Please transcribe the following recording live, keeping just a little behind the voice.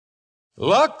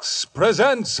Lux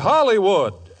presents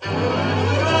Hollywood.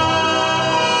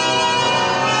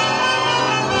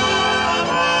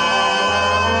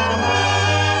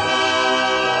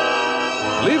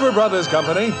 Lever Brothers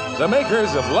Company, the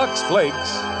makers of Lux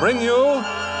Flakes, bring you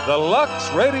the Lux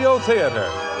Radio Theater,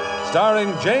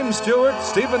 starring James Stewart,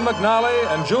 Stephen McNally,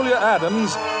 and Julia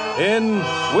Adams in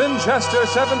Winchester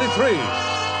 73.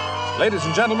 Ladies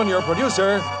and gentlemen, your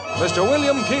producer, Mr.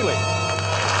 William Keighley.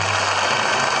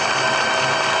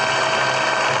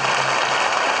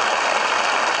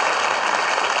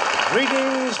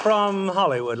 Greetings from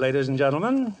Hollywood, ladies and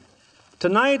gentlemen.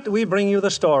 Tonight we bring you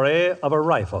the story of a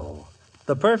rifle,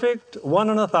 the perfect 1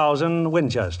 in 1,000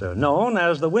 Winchester, known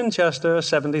as the Winchester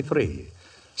 73,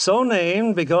 so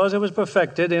named because it was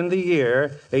perfected in the year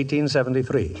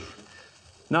 1873.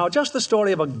 Now, just the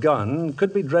story of a gun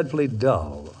could be dreadfully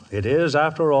dull. It is,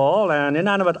 after all, an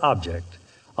inanimate object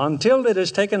until it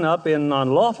is taken up in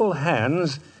unlawful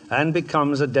hands and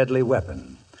becomes a deadly weapon.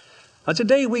 Now,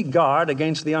 today we guard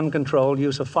against the uncontrolled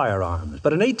use of firearms.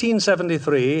 But in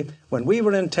 1873, when we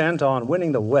were intent on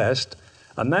winning the West,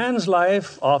 a man's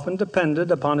life often depended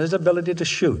upon his ability to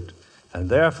shoot, and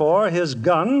therefore his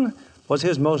gun was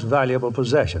his most valuable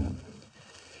possession.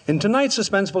 In tonight's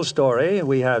suspenseful story,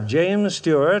 we have James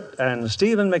Stewart and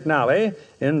Stephen McNally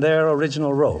in their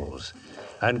original roles.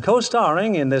 And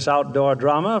co-starring in this outdoor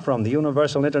drama from the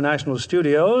Universal International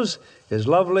Studios is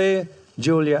lovely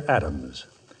Julia Adams.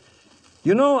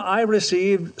 You know, I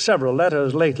received several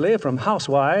letters lately from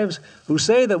housewives who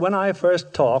say that when I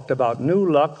first talked about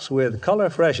new Lux with color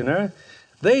freshener,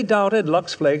 they doubted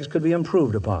Lux Flakes could be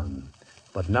improved upon.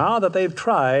 But now that they've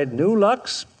tried new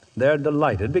Lux, they're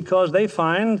delighted because they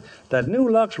find that new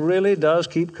Lux really does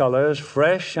keep colors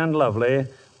fresh and lovely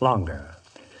longer.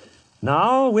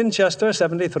 Now, Winchester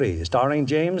 73, starring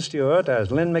James Stewart as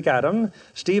Lynn McAdam,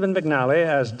 Stephen McNally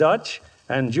as Dutch,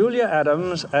 and Julia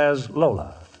Adams as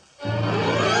Lola.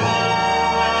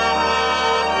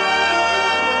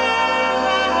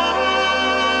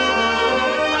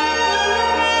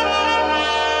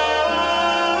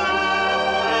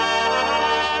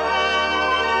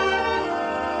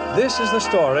 This is the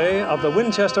story of the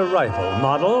Winchester rifle,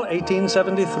 model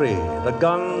 1873, the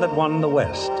gun that won the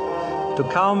West. To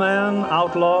cowman,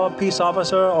 outlaw, peace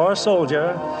officer, or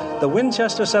soldier, the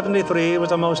Winchester 73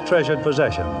 was a most treasured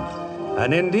possession.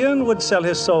 An Indian would sell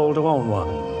his soul to own one.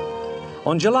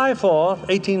 On July 4th,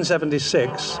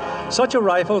 1876, such a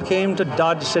rifle came to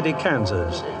Dodge City,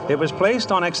 Kansas. It was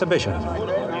placed on exhibition.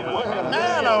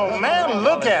 Man, oh man,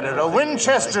 look at it, a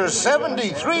Winchester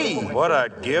 73. What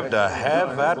I'd give to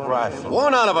have that rifle.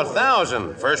 1 out of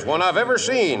 1,000. First one I've ever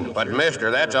seen. But,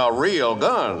 mister, that's a real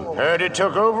gun. Heard it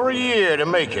took over a year to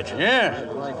make it. Yeah,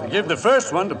 I give the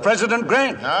first one to President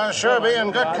Grant. I'll sure be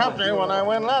in good company when I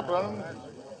win that one.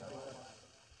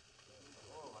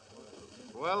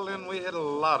 Well, Lynn, we hit a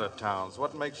lot of towns.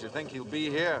 What makes you think he'll be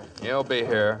here? He'll be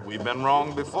here. We've been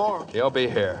wrong before. He'll be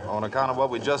here. On account of what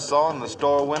we just saw in the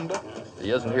store window? If he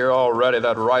isn't here already,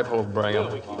 that rifle will bring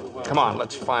him. Come on,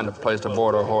 let's find a place to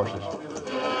board our horses.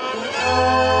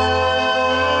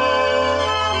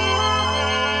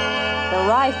 The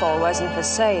rifle wasn't for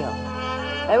sale.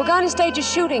 They were going to stage a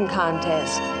shooting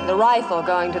contest, the rifle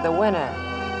going to the winner.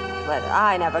 But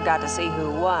I never got to see who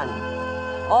won.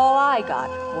 All I got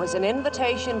was an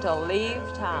invitation to leave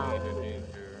town.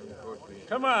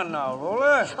 Come on now,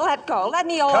 Lola. Let go. Let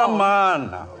me alone. Come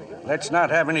on now. Let's not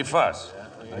have any fuss.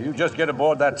 Now, you just get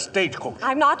aboard that stagecoach.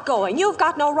 I'm not going. You've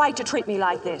got no right to treat me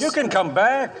like this. You can come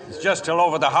back. It's just till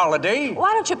over the holiday.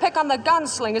 Why don't you pick on the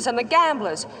gunslingers and the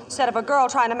gamblers instead of a girl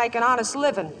trying to make an honest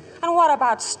living? And what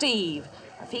about Steve?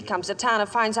 If he comes to town and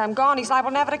finds I'm gone, he's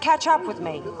liable never to catch up with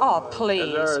me. Oh, please.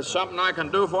 Is there something I can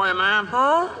do for you, ma'am?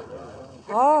 Huh?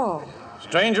 Oh.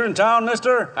 Stranger in town,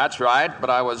 mister? That's right, but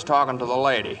I was talking to the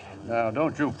lady. Now,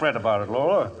 don't you fret about it,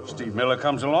 Lola. If Steve Miller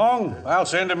comes along, I'll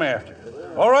send him after.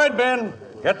 All right, Ben.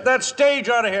 Get that stage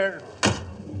out of here.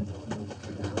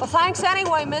 Well, thanks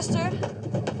anyway, mister.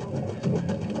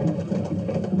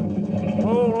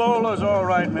 Oh, Lola's all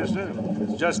right, mister.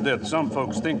 It's just that some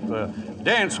folks think the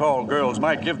dance hall girls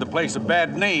might give the place a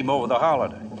bad name over the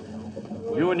holiday.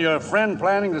 You and your friend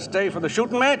planning to stay for the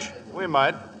shooting match? We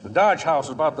might. The Dodge House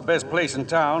is about the best place in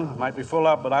town. Might be full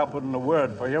up, but I'll put in a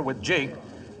word for you with Jake.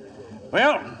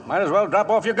 Well, might as well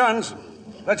drop off your guns.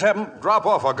 Let's have them. Drop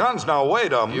off our guns now.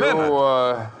 Wait a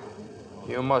minute.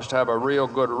 You must have a real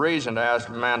good reason to ask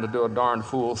a man to do a darn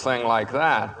fool thing like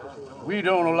that. We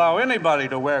don't allow anybody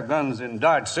to wear guns in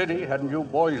Dodge City. Hadn't you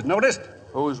boys noticed?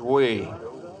 Who's we?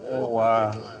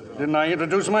 Oh, didn't I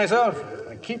introduce myself?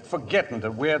 I keep forgetting to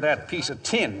wear that piece of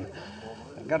tin.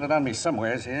 got it on me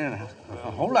somewheres here.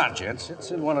 Hold on, gents.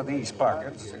 It's in one of these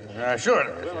pockets. Sure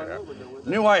it is.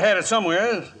 Knew I had it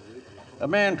somewhere. A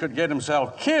man could get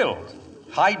himself killed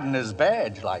hiding his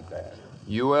badge like that.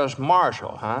 U.S.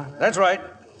 Marshal, huh? That's right.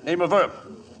 Name of Earp.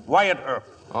 Wyatt Earp.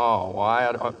 Oh,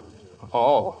 Wyatt.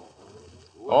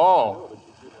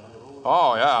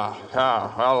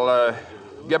 Yeah. Well,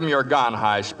 give him your gun,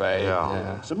 High Spade.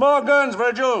 Yeah. Some more guns,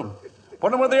 Virgil.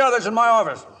 Put them with the others in my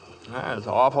office. There's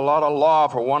an awful lot of law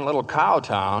for one little cow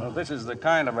town. Well, this is the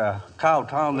kind of a cow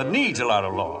town that needs a lot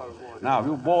of law. Now, if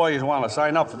you boys want to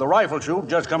sign up for the rifle shoot,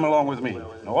 just come along with me.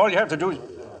 Now, all you have to do is...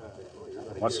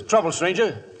 What's the trouble,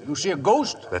 stranger? You see a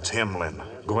ghost? That's him, Lynn,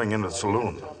 going into the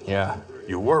saloon. Yeah.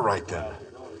 You were right then.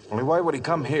 Only why would he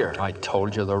come here? I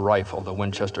told you the rifle, the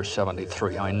Winchester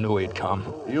 73. I knew he'd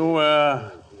come. You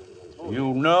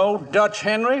know Dutch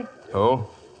Henry? Who?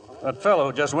 That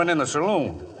fellow who just went in the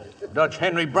saloon. Dutch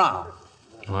Henry Brown.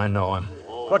 I know him.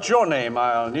 What's your name?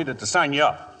 I'll need it to sign you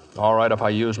up. All right if I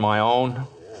use my own?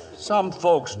 Some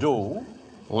folks do.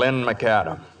 Lynn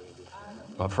McAdam.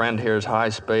 My friend here's High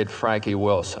Spade Frankie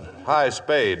Wilson. High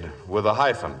Spade with a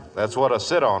hyphen. That's what I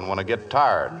sit on when I get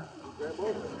tired.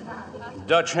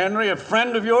 Dutch Henry, a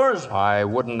friend of yours? I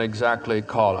wouldn't exactly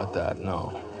call it that,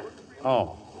 no.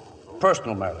 Oh,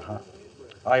 personal matter, huh?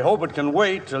 I hope it can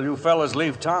wait till you fellas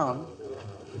leave town.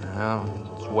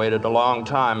 Well, it's waited a long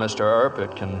time, Mr. Earp.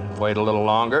 It can wait a little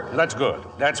longer. That's good.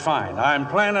 That's fine. I'm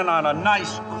planning on a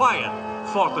nice, quiet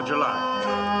 4th of July.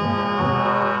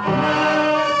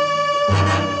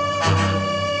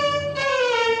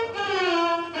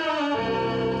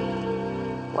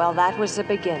 Well, that was the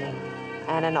beginning,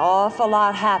 and an awful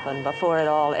lot happened before it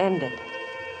all ended.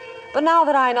 But now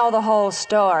that I know the whole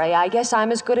story, I guess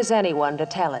I'm as good as anyone to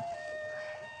tell it.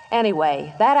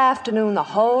 Anyway, that afternoon, the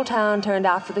whole town turned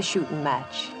out for the shooting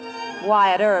match.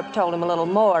 Wyatt Earp told him a little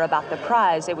more about the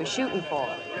prize they were shooting for.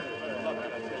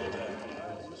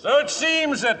 So it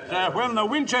seems that when the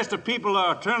Winchester people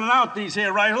are turning out these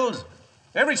here rifles,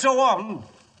 every so often,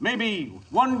 maybe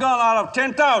one gun out of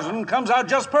 10,000 comes out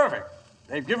just perfect.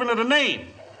 They've given it a name.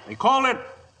 They call it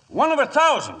 1 of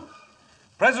 1,000.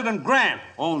 President Grant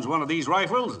owns one of these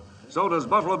rifles. So does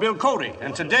Buffalo Bill Cody.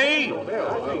 And today,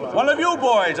 one of you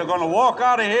boys are going to walk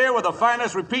out of here with the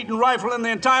finest repeating rifle in the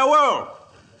entire world.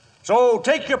 So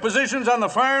take your positions on the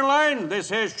firing line. This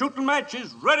here shooting match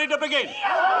is ready to begin.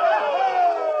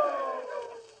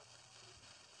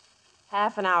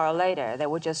 Half an hour later, there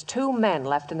were just 2 men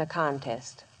left in the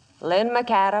contest, Lynn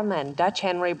McAdam and Dutch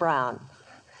Henry Brown.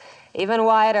 Even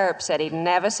Wyatt Earp said he'd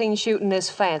never seen shooting as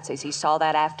fancy as he saw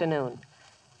that afternoon.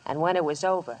 And when it was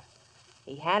over,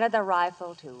 he handed the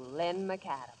rifle to Lynn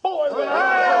McAdam.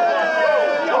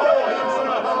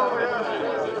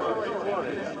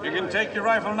 You can take your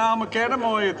rifle now, McAdam,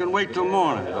 or you can wait till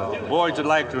morning. The boys would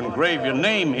like to engrave your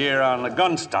name here on the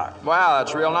gun stock. Wow,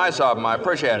 that's real nice of him. I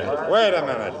appreciate it. Wait a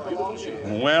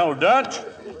minute. Well, Dutch?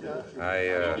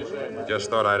 I just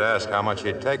thought I'd ask how much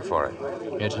he'd take for it.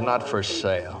 It's not for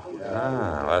sale.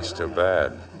 Ah, that's too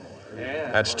bad.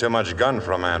 That's too much gun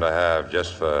for a man to have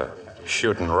just for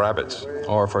shooting rabbits.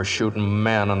 Or for shooting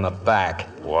men in the back.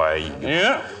 Why?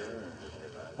 Yeah.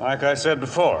 Like I said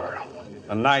before,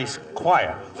 a nice,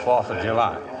 quiet 4th of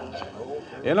July.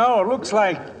 You know, it looks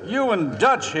like you and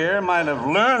Dutch here might have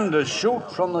learned to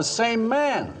shoot from the same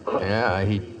man. Yeah,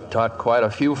 he taught quite a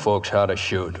few folks how to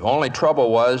shoot. Only trouble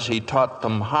was he taught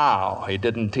them how. He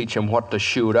didn't teach them what to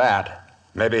shoot at.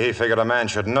 Maybe he figured a man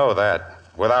should know that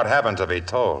without having to be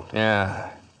told. Yeah,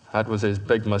 that was his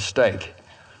big mistake.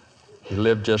 He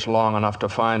lived just long enough to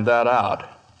find that out.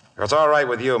 If it's all right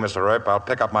with you, Mr. Earp, I'll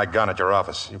pick up my gun at your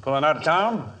office. You pulling out of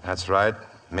town? That's right.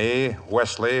 Me,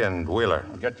 Wesley, and Wheeler.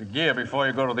 Get your gear before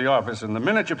you go to the office, and the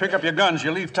minute you pick up your guns,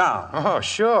 you leave town. Oh,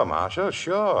 sure, Marshal,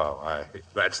 sure. Why,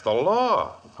 that's the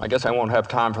law. I guess I won't have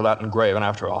time for that engraving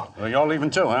after all. Well, you're leaving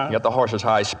too, huh? Get the horses,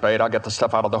 High Spade. I'll get the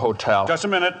stuff out of the hotel. Just a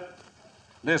minute.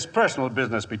 This personal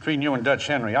business between you and Dutch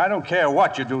Henry. I don't care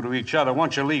what you do to each other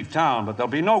once you leave town, but there'll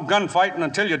be no gunfighting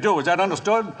until you do. Is that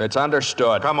understood? It's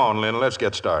understood. Come on, Lynn, let's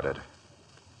get started.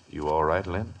 You all right,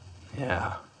 Lynn?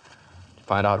 Yeah.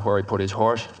 Find out where he put his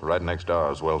horse? Right next to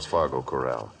ours, Wells Fargo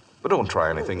Corral. But don't try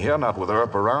anything here, not with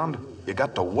Earp around. You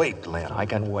got to wait, Lynn. I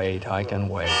can wait.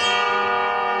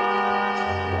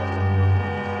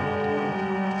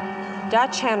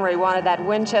 Dutch Henry wanted that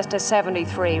Winchester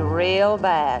 73 real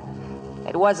bad.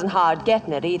 It wasn't hard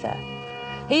getting it either.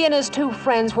 He and his 2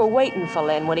 friends were waiting for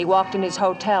Lynn when he walked in his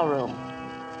hotel room.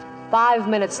 5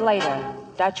 minutes later,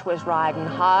 Dutch was riding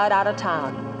hard out of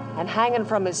town, and hanging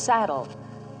from his saddle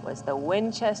was the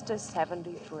Winchester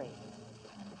 73.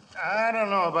 I don't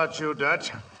know about you,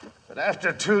 Dutch, But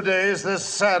after 2 days, this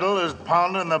saddle is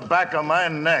pounding the back of my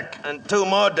neck. And 2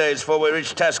 more days before we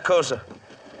reach Tascosa.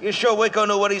 You sure Waco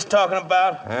knew what he's talking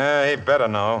about? He better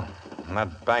know. And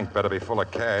that bank better be full of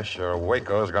cash, or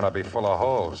Waco's gonna be full of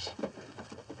holes.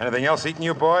 Anything else eating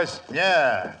you boys?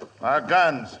 Yeah, our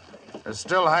guns. They're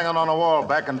still hanging on a wall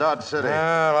back in Dodge City.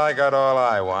 Well, I got all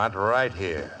I want right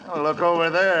here. Oh, look over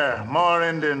there. More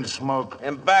Indian smoke.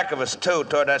 In back of us, too,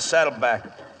 toward that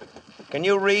saddleback. Can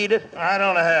you read it? I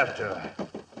don't have to.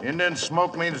 Indian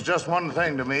smoke means just one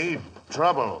thing to me.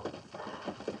 Trouble.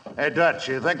 Hey, Dutch,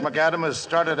 you think McAdam has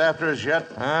started after us yet?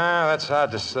 That's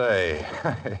hard to say.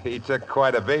 He took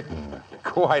quite a beating.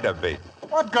 Quite a beating.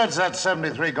 What good's that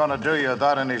 73 gonna do you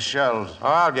without any shells? Oh,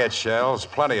 I'll get shells.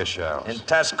 Plenty of shells. In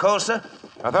Tascosa?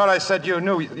 I thought I said you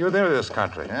knew this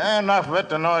country. Yeah, enough of it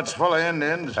to know it's full of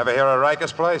Indians. Ever hear of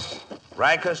Riker's place?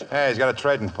 Riker's? Hey, he's got a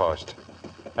trading post.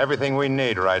 Everything we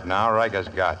need right now, Riker's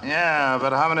got. Yeah,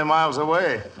 but how many miles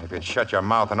away? If you'd shut your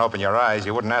mouth and open your eyes,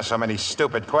 you wouldn't ask so many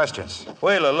stupid questions.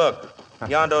 Wheeler, look.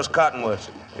 Yondo's cottonwoods.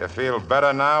 You feel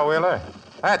better now, Wheeler?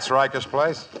 That's Riker's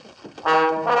place.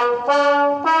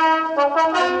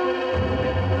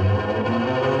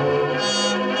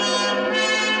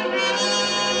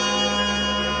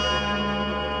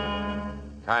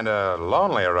 Kind of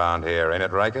lonely around here, ain't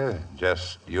it, Riker?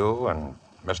 Just you and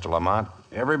Mr. Lamont?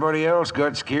 Everybody else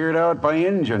got scared out by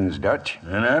Injuns, Dutch.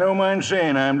 And I don't mind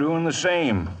saying I'm doing the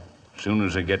same. As soon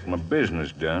as I get my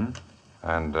business done.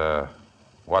 And,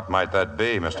 what might that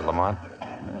be, Mr. Lamont?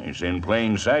 It's in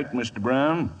plain sight, Mr.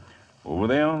 Brown. Over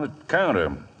there on the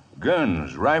counter.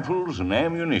 Guns, rifles, and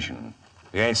ammunition.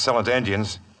 You ain't selling to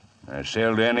Indians? I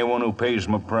sell to anyone who pays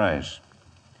my price.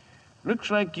 Looks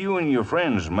like you and your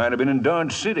friends might have been in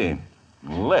Dodge City.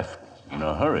 Left in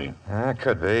a hurry.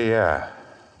 Could be, yeah.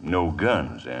 No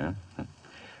guns, eh?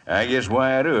 I guess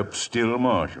Wyatt Earp's still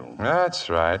marshal. That's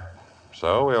right.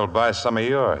 So we'll buy some of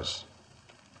yours.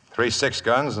 3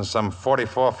 6-guns and some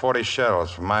 44-40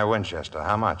 shells from my Winchester.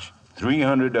 How much?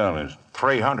 $300.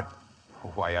 300?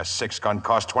 Why, a 6-gun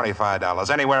costs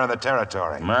 $25 anywhere in the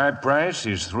territory. My price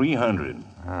is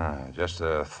 $300. Just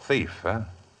a thief, huh?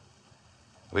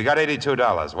 We got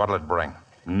 $82. What'll it bring?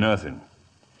 Nothing.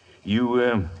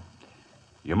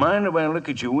 You mind if I look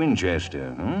at your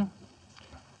Winchester, hmm?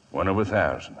 1 of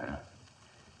 1,000, huh?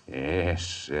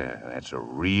 Yes, that's a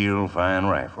real fine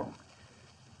rifle.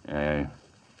 I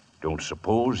don't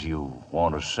suppose you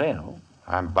want to sell?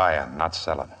 I'm buying, not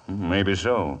selling. Maybe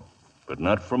so, but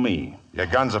not for me. Your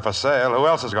guns are for sale. Who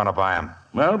else is going to buy them?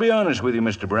 Well, I'll be honest with you,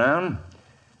 Mr. Brown.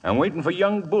 I'm waiting for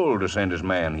young Bull to send his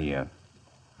man here.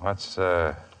 What's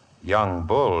young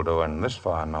Bull doing this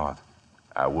far north?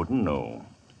 I wouldn't know.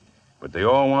 But they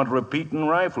all want repeating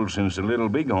rifles since the Little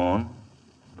Bighorn.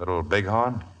 Little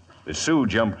Bighorn? The Sioux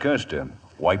jumped Custer,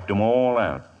 wiped them all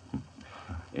out.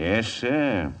 Yes,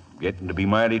 sir. Getting to be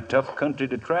mighty tough country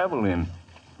to travel in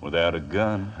without a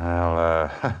gun.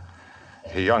 Well,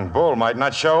 young Bull might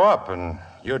not show up, and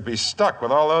you'd be stuck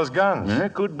with all those guns.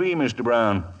 It could be, Mr.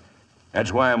 Brown.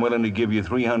 That's why I'm willing to give you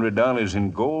 $300 in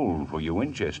gold for your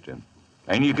Winchester.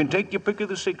 And you can take your pick of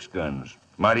the 6-guns.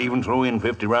 Might even throw in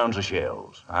 50 rounds of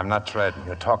shells. I'm not trading.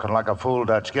 You're talking like a fool,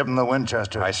 Dutch. Give him the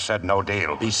Winchester. I said no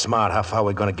deal. Be smart. How far are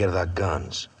we going to get with our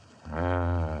guns?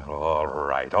 All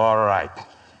right.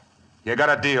 You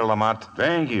got a deal, Lamont.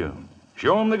 Thank you.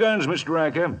 Show them the guns, Mr.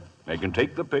 Riker. They can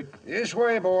take the pick. This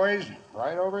way, boys.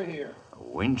 Right over here. A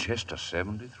Winchester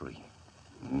 73.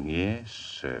 Yes,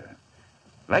 sir.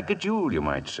 Like a jewel, you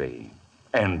might say.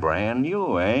 And brand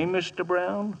new, eh, Mr.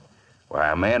 Brown?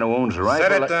 Why, a man who owns a rifle...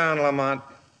 Set it down, Lamont.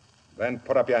 Then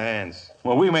put up your hands.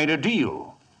 Well, we made a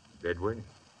deal. Did we?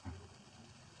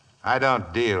 I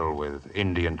don't deal with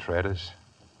Indian traders.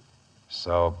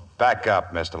 So back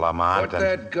up, Mr. Lamont. Put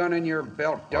that gun in your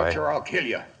belt, Dutch, or I'll kill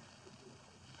you.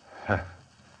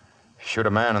 Shoot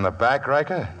a man in the back,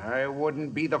 Riker? I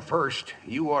wouldn't be the first.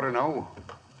 You ought to know.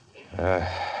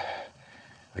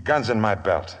 The gun's in my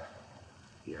belt.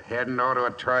 You hadn't ought to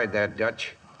have tried that,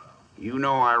 Dutch. You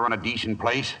know I run a decent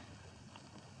place.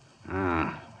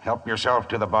 Help yourself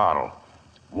to the bottle.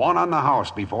 1 on the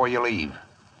house before you leave.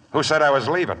 Who said I was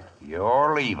leaving?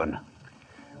 You're leaving.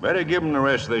 Better give them the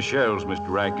rest of the shells, Mr.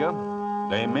 Riker.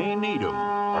 They may need them.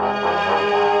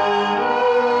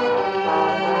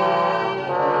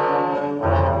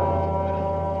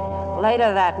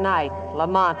 Later that night,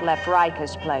 Lamont left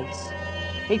Riker's place.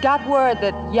 He got word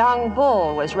that young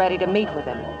Bull was ready to meet with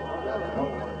him.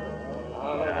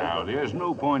 Now, there's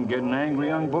no point getting angry,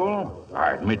 young Bull.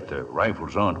 I admit the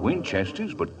rifles aren't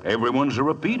Winchesters, but everyone's a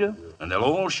repeater, and they'll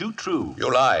all shoot true.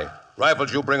 You lie.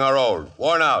 Rifles you bring are old,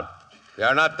 worn out. They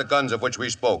are not the guns of which we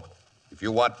spoke. If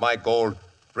you want my gold,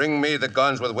 Bring me the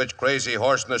guns with which Crazy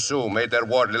Horse and the Sioux made their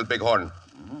war at Little Bighorn.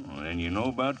 Oh, and you know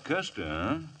about Custer,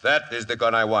 huh? That is the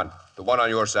gun I want. The one on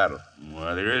your saddle.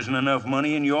 Well, there isn't enough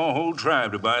money in your whole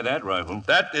tribe to buy that rifle.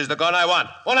 That is the gun I want.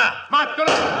 Una!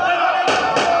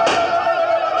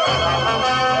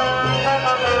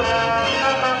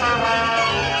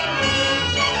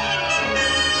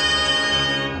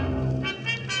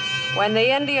 When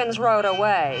the Indians rode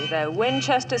away, the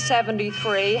Winchester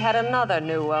 73 had another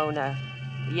new owner,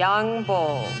 Young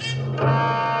Bull.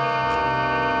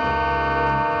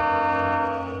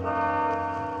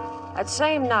 That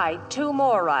same night, 2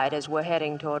 more riders were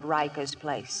heading toward Riker's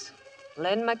place,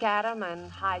 Lynn McAdam and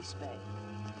High Spade.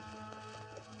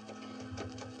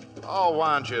 Oh,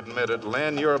 why don't you admit it,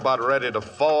 Lynn? You're about ready to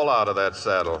fall out of that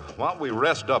saddle. Why don't we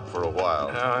rest up for a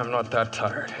while? No, I'm not that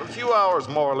tired. A few hours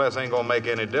more or less ain't gonna make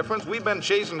any difference. We've been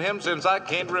chasing him since I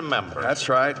can't remember. That's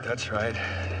right.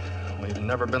 We've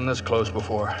never been this close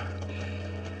before.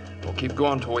 We'll keep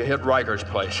going till we hit Riker's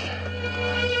place.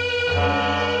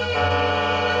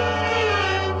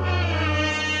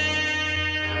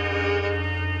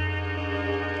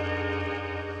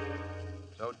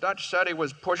 So Dutch said he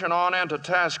was pushing on into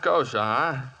Tascosa,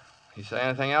 huh? He say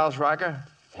anything else, Riker?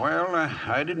 Well,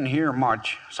 I didn't hear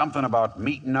much. Something about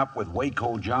meeting up with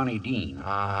Waco Johnny Dean.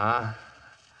 Uh-huh.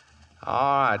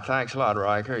 All right, thanks a lot,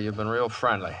 Riker. You've been real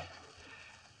friendly.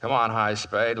 Come on, High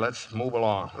Spade, let's move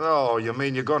along. Oh, you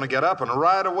mean you're gonna get up and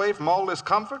ride away from all this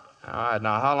comfort? All right,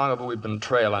 now, how long have we been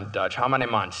trailing Dutch? How many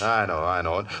months? I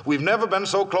know. We've never been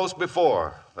so close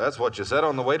before. That's what you said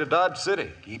on the way to Dodge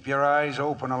City. Keep your eyes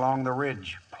open along the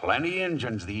ridge. Plenty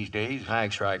Injuns these days.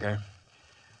 Thanks, Riker.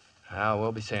 Well,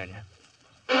 we'll be seeing you.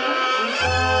 Well,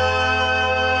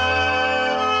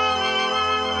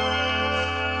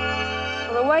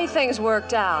 the way things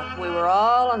worked out, we were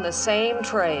all on the same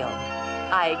trail.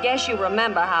 I guess you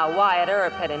remember how Wyatt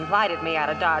Earp had invited me out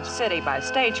of Dodge City by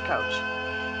stagecoach.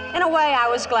 In a way, I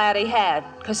was glad he had,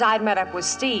 because I'd met up with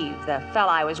Steve, the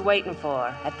fella I was waiting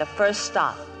for, at the first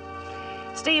stop.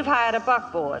 Steve hired a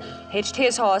buckboard, hitched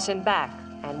his horse in back,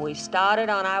 and we started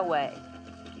on our way.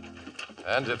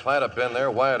 And if I'd have been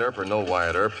there, Wyatt Earp or no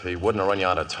Wyatt Earp, he wouldn't have run you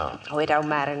out of town. Oh, it don't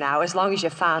matter now, as long as you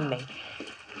found me.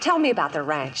 Tell me about the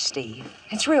ranch, Steve.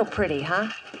 It's real pretty, huh?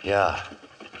 Yeah,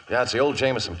 it's the old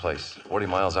Jameson place, 40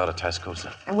 miles out of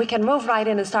Tascosa. And we can move right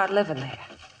in and start living there.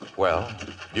 Well,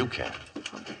 you can.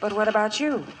 But what about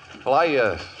you? Well,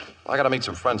 I gotta meet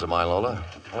some friends of mine, Lola.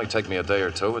 Only take me a day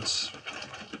or two. It's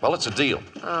a deal.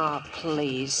 Oh,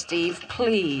 please, Steve,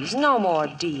 please. No more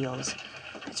deals.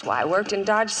 That's why I worked in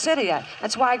Dodge City.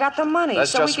 That's why I got the money.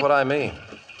 That's just what I mean.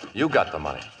 You got the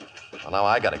money. Well, now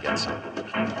I gotta get some.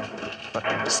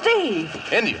 But Steve!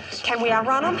 Indians. Can we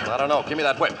outrun them? I don't know. Give me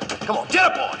that whip. Come on,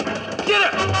 get it, boy! Get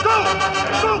it! Go!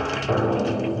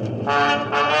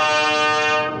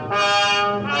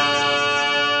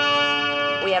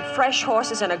 We had fresh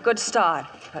horses and a good start,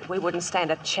 but we wouldn't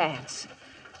stand a chance.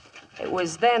 It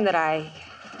was then that I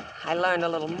learned a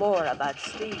little more about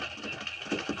Steve.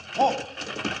 Whoa!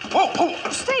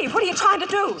 Steve, what are you trying to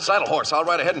do? Saddle horse. I'll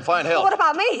ride ahead and find help. What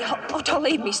about me? Oh, don't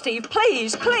leave me, Steve.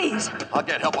 Please. I'll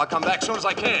get help. I'll come back as soon as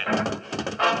I can.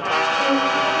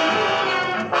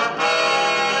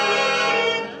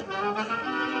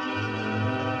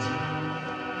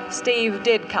 Steve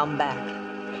did come back.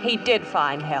 He did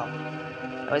find help.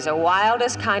 It was the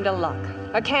wildest kind of luck.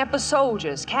 A camp of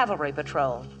soldiers, cavalry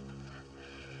patrol.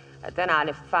 But then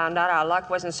I found out our luck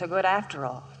wasn't so good after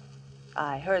all.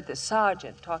 I heard the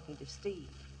sergeant talking to Steve.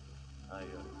 I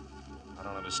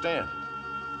don't understand.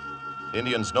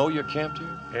 Indians know you're camped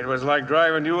here? It was like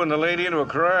driving you and the lady into a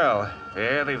corral.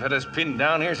 Yeah, they've had us pinned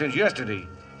down here since yesterday.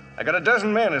 I got a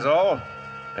dozen men is all.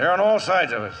 They're on all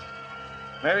sides of us.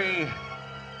 Maybe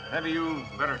you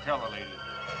better tell the lady.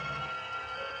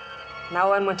 No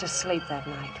one went to sleep that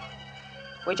night.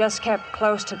 We just kept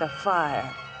close to the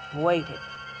fire, waited.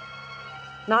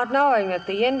 Not knowing that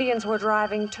the Indians were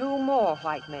driving 2 more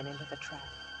white men into the trap.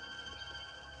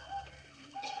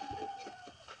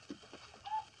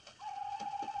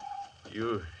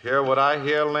 You hear what I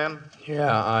hear, Lynn?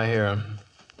 Yeah, I hear him.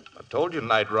 I told you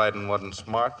night riding wasn't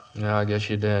smart. Yeah, I guess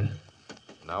you did.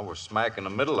 Now we're smack in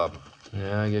the middle of them.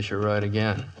 Yeah, I guess you're right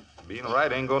again. Being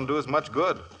right ain't gonna do us much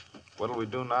good. What'll we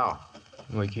do now?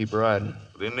 We keep riding.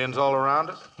 The Indians all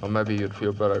around us? Well, maybe you'd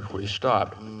feel better if we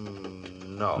stopped.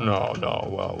 No. No.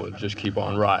 Well, we'll just keep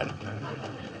on riding.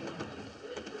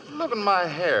 Look at my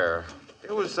hair.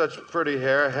 It was such pretty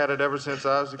hair. I had it ever since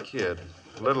I was a kid.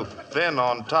 A little thin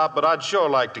on top, but I'd sure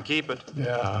like to keep it.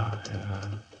 Yeah.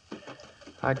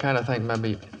 I kind of think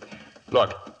maybe...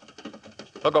 Look,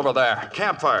 Look over there.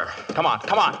 Campfire. Come on,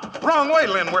 come on. Wrong way,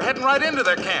 Lynn. We're heading right into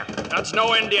their camp. That's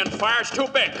no Indian fire. It's too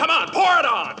big. Come on, pour it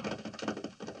on.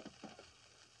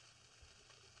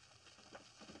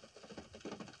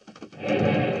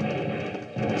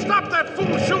 Stop that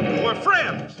fool shooting. We're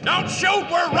friends. Don't shoot.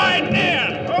 We're riding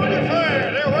in. Hold your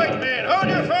fire. They're white men. Hold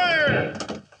your fire.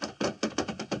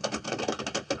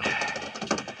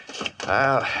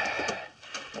 Well,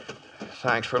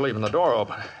 thanks for leaving the door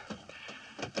open.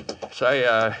 Say,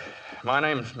 my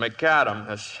name's McAdam.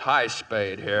 This High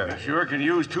Spade here. Sure could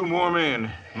use 2 more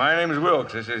men. My name's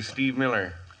Wilkes. This is Steve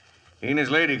Miller. He and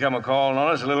his lady come a-calling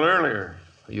on us a little earlier.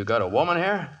 You got a woman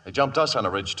here? They jumped us on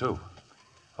the ridge, too.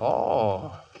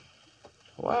 Oh.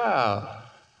 Well,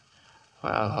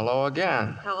 hello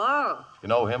again. Hello. You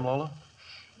know him, Lola?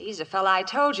 He's the fella I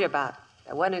told you about.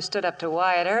 The one who stood up to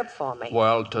Wyatt Earp for me.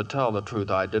 Well, to tell the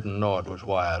truth, I didn't know it was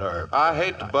Wyatt Earp. I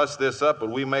hate to bust this up, but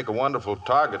we make a wonderful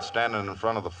target standing in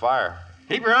front of the fire.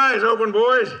 Keep your eyes open,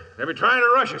 boys. They'll be trying to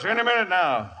rush us any minute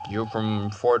now. You from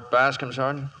Fort Bascom,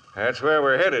 Sergeant? That's where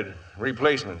we're headed.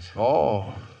 Replacements.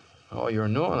 Oh, you're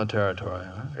new in the territory,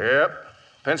 huh? Yep.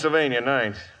 Pennsylvania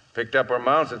 9th. Picked up our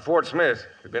mounts at Fort Smith.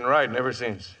 We've been riding ever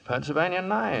since. Pennsylvania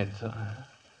 9th.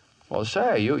 Well,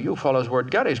 say, you fellows were at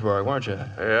Gettysburg, weren't you?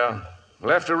 Yeah.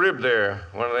 Left a rib there.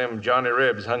 One of them Johnny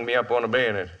Rebs hung me up on a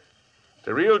bayonet. It's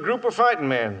a real group of fighting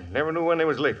men. Never knew when they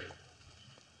was licked.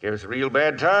 Gave us a real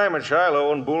bad time at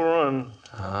Shiloh and Bull Run.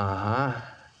 Uh-huh.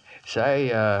 Say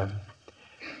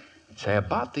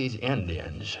about these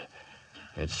Indians,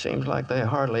 it seems like they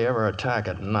hardly ever attack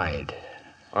at night.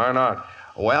 Why not?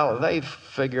 Well, they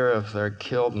figure if they're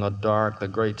killed in the dark, the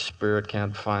Great Spirit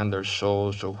can't find their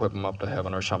souls to whip them up to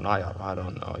heaven or something. I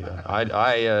don't know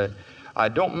yet. I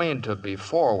don't mean to be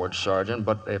forward, Sergeant,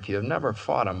 but if you've never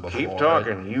fought them before... Keep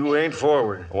talking. You ain't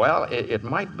forward. Well, it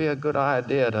might be a good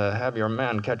idea to have your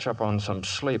men catch up on some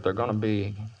sleep. They're gonna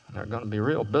be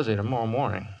real busy tomorrow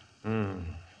morning.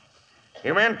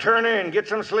 You men turn in. Get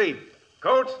some sleep.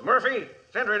 Coates, Murphy,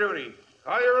 sentry duty.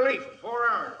 Call your relief in 4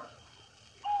 hours.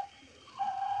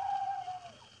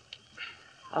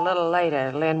 A little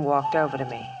later, Lynn walked over to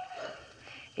me.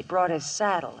 He brought his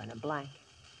saddle and a blanket.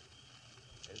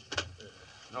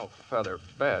 No feather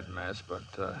bed, miss, but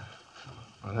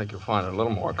I think you'll find it a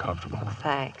little more comfortable.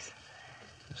 Thanks.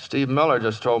 Steve Miller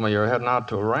just told me you're heading out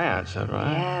to a ranch, is that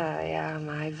right? Yeah,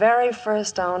 my very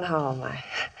first own home.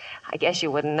 I guess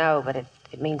you wouldn't know, but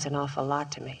it means an awful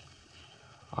lot to me.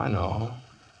 I know.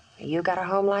 You got a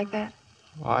home like that?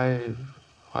 I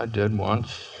did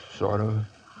once, sort of.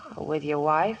 With your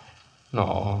wife?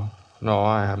 No,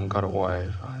 I haven't got a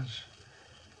wife. I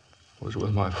was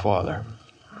with my father.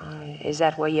 Is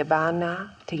that where you're bound now?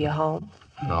 To your home?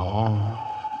 No,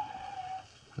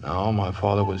 my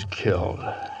father was killed.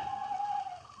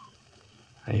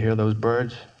 You hear those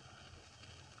birds?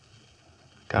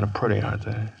 Kind of pretty, aren't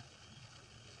they?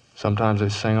 Sometimes they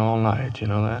sing all night, you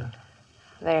know that?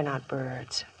 They're not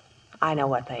birds. I know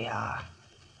what they are.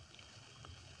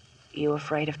 You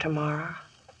afraid of tomorrow?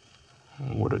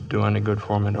 Would it do any good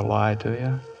for me to lie to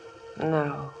you?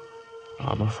 No.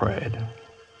 I'm afraid.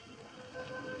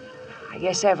 I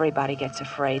guess everybody gets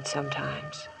afraid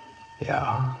sometimes.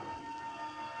 Yeah,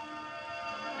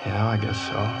 I guess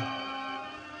so.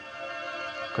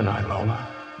 Good night, Lola.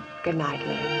 Good night,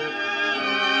 Lynn.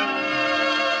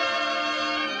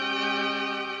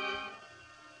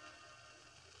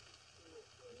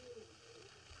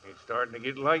 It's starting to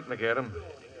get light, McAdam.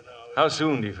 How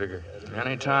soon do you figure?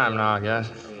 Any time now, I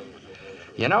guess.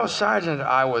 You know, Sergeant,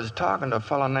 I was talking to a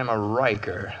fellow named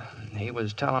Riker. He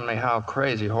was telling me how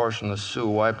Crazy Horse and the Sioux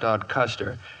wiped out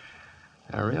Custer.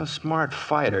 They're real smart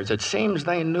fighters. It seems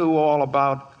they knew all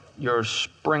about your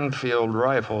Springfield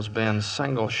rifles being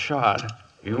single shot.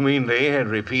 You mean they had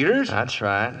repeaters? That's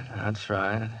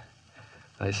right.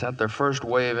 They sent their first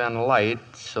wave in light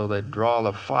so they'd draw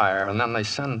the fire, and then they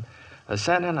sent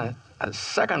in a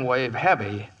second wave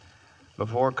heavy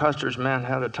before Custer's men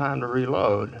had a time to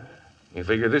reload. You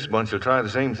figure this bunch will try the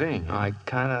same thing? I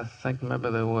kind of think maybe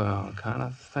they will.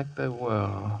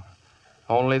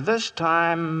 Only this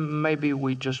time, maybe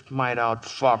we just might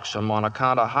outfox them on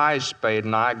account of High Spade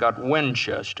and I got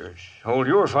Winchesters. Hold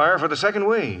your fire for the second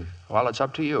wave. Well, it's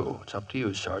up to you. It's up to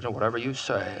you, Sergeant, whatever you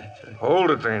say.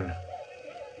 Hold it, then.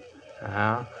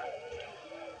 Yeah?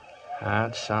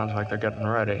 That sounds like they're getting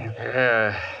ready.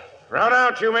 Yeah. Rout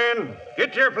out, you men.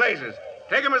 Get to your places.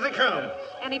 Take them as they come.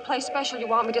 Any place special you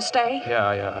want me to stay?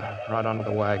 Yeah. Right under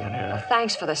the wagon here.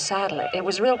 Thanks for the saddle. It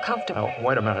was real comfortable. Oh,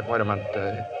 wait a minute.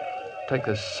 Take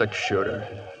this 6-shooter,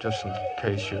 just in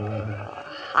case you...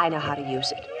 I know how to use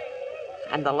it.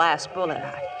 And the last bullet,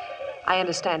 I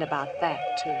understand about that,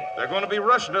 too. They're going to be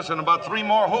rushing us in about 3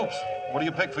 more hoops. What do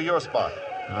you pick for your spot?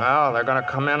 Well, they're going to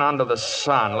come in under the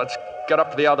sun. Let's get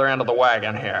up to the other end of the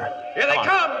wagon here. Here they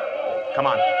come! Come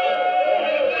on.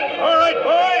 All right,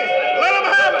 boys, let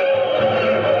them have it!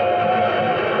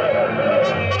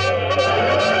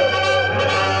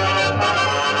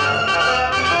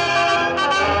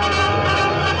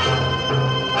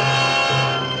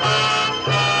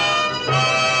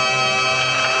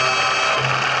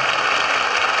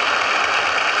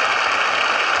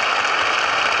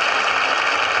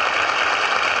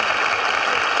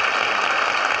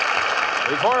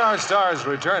 Before our stars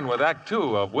return with Act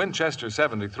Two of Winchester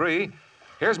 73,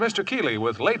 here's Mr. Keeley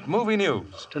with late movie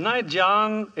news. Tonight,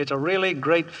 John, it's a really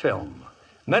great film.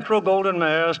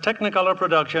 Metro-Goldwyn-Mayer's Technicolor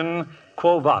production,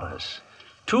 Quo Vadis.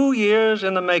 2 years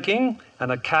in the making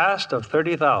and a cast of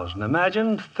 30,000.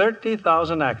 Imagine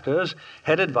 30,000 actors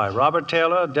headed by Robert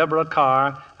Taylor, Deborah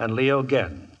Carr, and Leo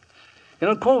Genn. You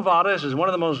know, Quo Vadis is one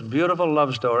of the most beautiful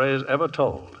love stories ever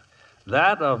told.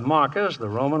 That of Marcus, the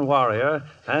Roman warrior,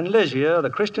 and Lygia, the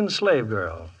Christian slave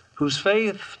girl, whose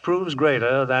faith proves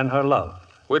greater than her love.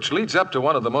 Which leads up to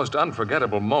one of the most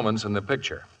unforgettable moments in the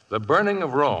picture, the burning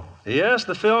of Rome. Yes,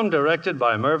 the film, directed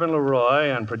by Mervyn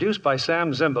LeRoy and produced by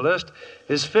Sam Zimbalist,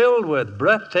 is filled with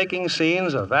breathtaking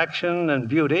scenes of action and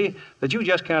beauty that you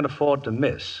just can't afford to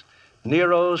miss.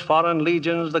 Nero's foreign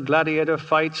legions, the gladiator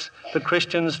fights, the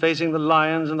Christians facing the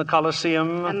lions in the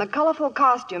Colosseum. And the colorful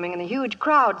costuming and the huge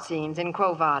crowd scenes in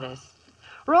Quo Vadis.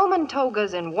 Roman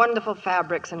togas in wonderful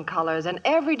fabrics and colors, and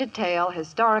every detail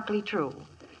historically true.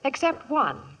 Except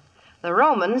one. The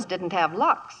Romans didn't have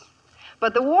Lux.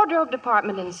 But the wardrobe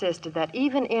department insisted that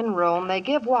even in Rome, they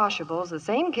give washables the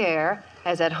same care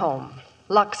as at home.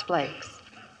 Lux Flakes.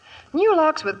 New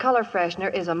Lux with color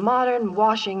freshener is a modern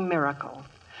washing miracle.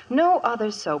 No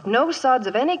other soap, no suds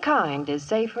of any kind is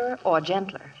safer or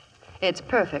gentler. It's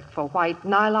perfect for white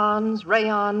nylons,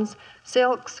 rayons,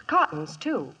 silks, cottons,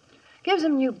 too. Gives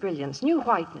them new brilliance, new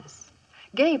whiteness.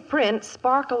 Gay prints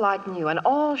sparkle like new, and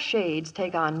all shades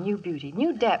take on new beauty,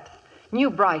 new depth, new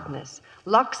brightness,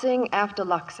 luxing after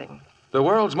luxing. The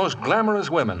world's most glamorous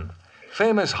women,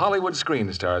 famous Hollywood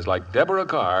screen stars like Deborah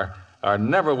Carr, are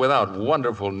never without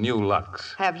wonderful New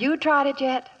Lux. Have you tried it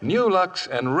yet? New Lux,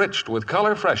 enriched with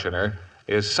color freshener,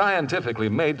 is scientifically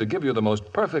made to give you the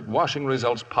most perfect washing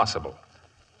results possible.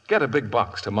 Get a big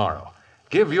box tomorrow.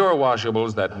 Give your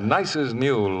washables that nicest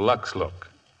new Lux look.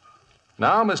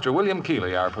 Now, Mr. William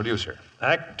Keeley, our producer.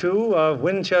 Act Two of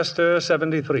Winchester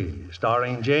 73,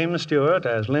 starring James Stewart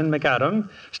as Lynn McAdam,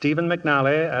 Stephen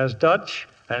McNally as Dutch,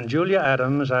 and Julia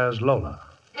Adams as Lola.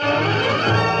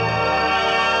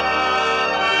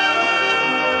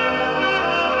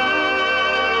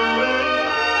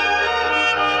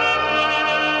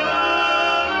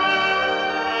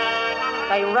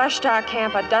 They rushed our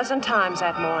camp a dozen times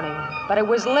that morning, but it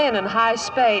was Lynn and High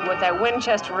Spade with their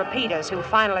Winchester repeaters who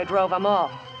finally drove them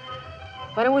off.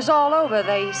 When it was all over,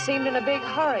 they seemed in a big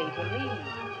hurry to leave.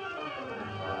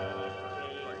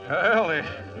 Well, there's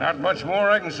not much more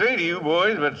I can say to you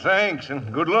boys, but thanks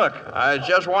and good luck.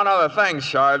 Just one other thing,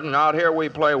 Sergeant. Out here we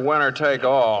play winner take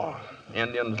all.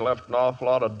 Indians left an awful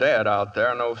lot of dead out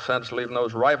there. No sense leaving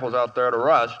those rifles out there to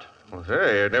rust. Well,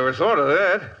 say, I never thought of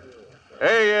that.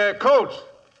 Hey, Coates,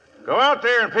 go out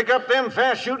there and pick up them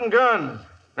fast-shooting guns.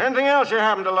 Anything else you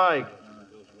happen to like.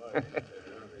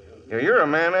 Yeah, you're a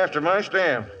man after my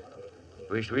stamp.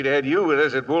 Wish we'd had you with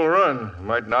us at Bull Run.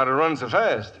 Might not have run so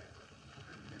fast.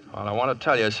 Well, I want to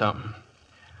tell you something.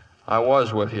 I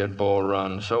was with you at Bull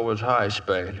Run. So was High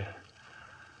Spade.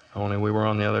 Only we were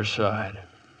on the other side.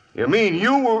 You mean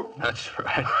you were... That's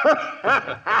right.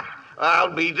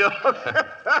 I'll be dog.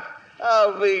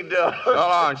 I'll be dog. So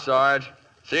long, Sarge.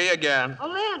 See you again. Oh,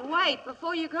 Lynn, wait,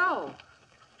 before you go.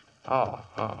 Oh,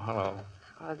 hello.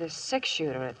 Oh, this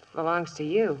six-shooter, it belongs to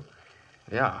you.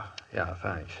 Yeah,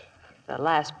 thanks. The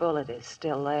last bullet is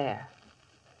still there.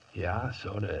 Yeah,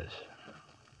 so it is.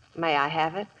 May I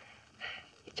have it?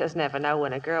 You just never know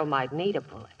when a girl might need a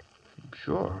bullet.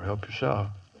 Sure, help yourself.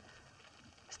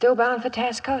 Still bound for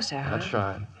Tascosa, huh? That's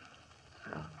right.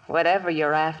 Oh, whatever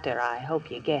you're after, I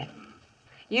hope you get.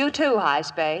 You too, High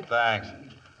Spade. Thanks.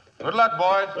 Good luck,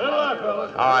 boys. Good luck,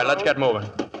 fellas. All right, let's get moving.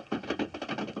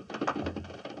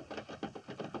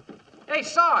 Hey,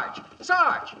 Sarge!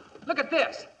 Look at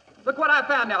this. Look what I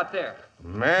found out there.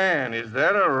 Man, is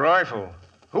that a rifle?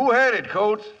 Who had it,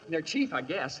 Coates? Their chief, I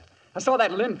guess. I saw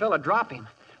that Lynn fella drop him.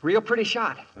 Real pretty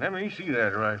shot. Let me see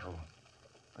that rifle.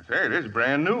 I say, it is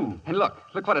brand new. And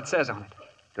look what it says on it.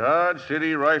 Dodge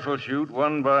City Rifle Shoot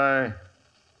won by...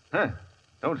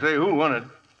 Don't say who won it.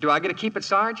 Do I get to keep it,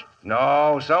 Sarge?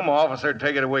 No, some officer'd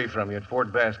take it away from you at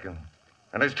Fort Baskin.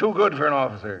 And it's too good for an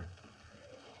officer.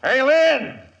 Hey,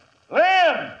 Lynn!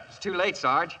 Lynn! It's too late,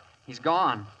 Sarge. He's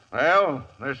gone. Well,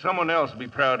 there's someone else to be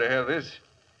proud to have this.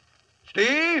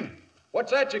 Steve?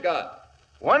 What's that you got?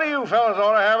 One of you fellas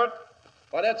ought to have it.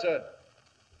 Why, that's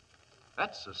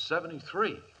a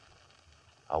 73.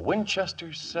 A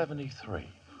Winchester 73.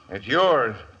 It's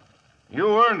yours.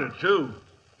 You earned it, too.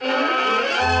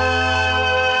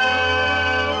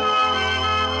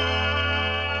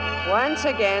 Once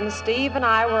again, Steve and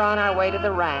I were on our way to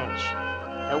the ranch.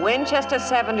 The Winchester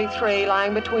 73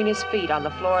 lying between his feet on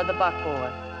the floor of the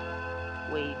buckboard.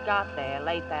 We got there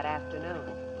late that afternoon.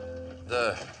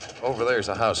 Over there's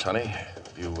a house, honey.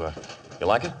 You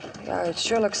like it? Yeah, it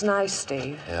sure looks nice,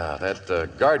 Steve. Yeah,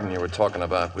 that garden you were talking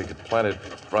about, we could plant it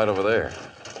right over there.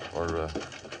 Or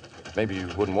maybe you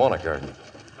wouldn't want a garden.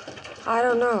 I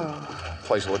don't know. The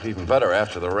place will look even better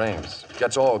after the rains. It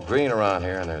gets all green around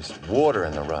here, and there's water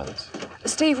in the runs.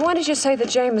 Steve, when did you say the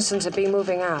Jamesons would be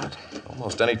moving out?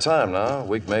 Almost any time now, a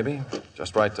week maybe.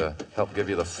 Just right to help give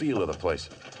you the feel of the place.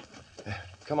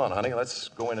 Come on, honey, let's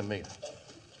go in and meet.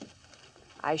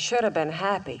 I should have been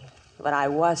happy, but I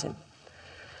wasn't.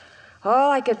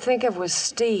 All I could think of was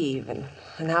Steve and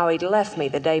how he'd left me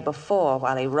the day before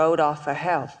while he rode off for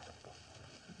help.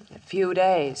 In a few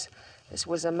days, this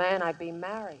was a man I'd be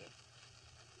marrying.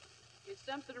 Is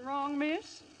something wrong,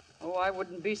 miss? Oh, I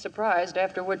wouldn't be surprised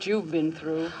after what you've been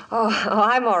through. Oh,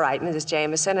 I'm all right, Mrs.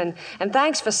 Jameson, and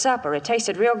thanks for supper. It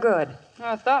tasted real good.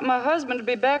 I thought my husband would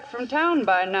be back from town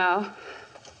by now.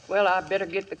 Well, I better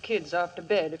get the kids off to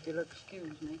bed, if you'll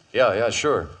excuse me. Yeah,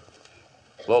 sure.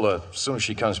 Lola, as soon as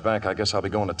she comes back, I guess I'll be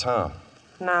going to town.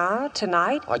 Now,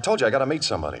 tonight? I told you I got to meet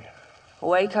somebody.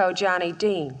 Waco Johnny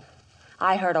Dean.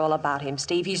 I heard all about him,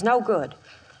 Steve. He's no good.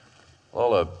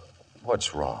 Lola,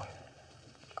 what's wrong?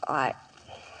 I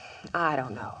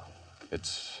don't know.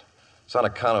 It's on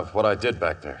account of what I did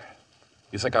back there.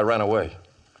 You think I ran away?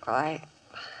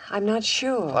 I'm not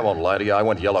sure. I won't lie to you. I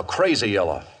went yellow, crazy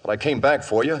yellow. But I came back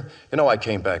for you. You know I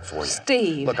came back for you.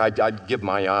 Steve. Look, I'd give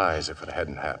my eyes if it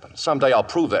hadn't happened. Someday I'll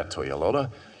prove that to you,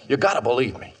 Lola. You gotta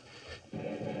believe me.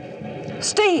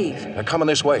 Steve! They're coming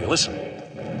this way. Listen.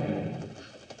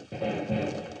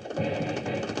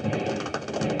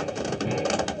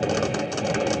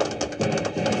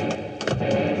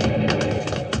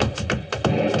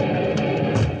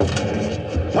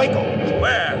 Waco!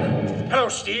 Where? Hello,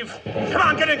 Steve. Come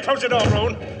on, get in, close the door,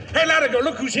 Roan. Hey, let her go.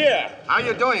 Look who's here. How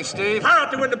you doing, Steve? Fire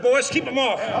out the window, boys. Keep them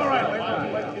off. All right,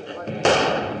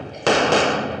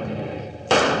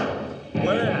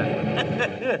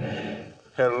 Where?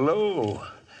 Hello.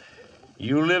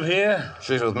 You live here?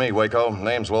 She's with me, Waco.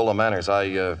 Name's Lola Manners.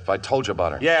 I told you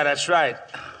about her. Yeah, that's right.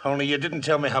 Only you didn't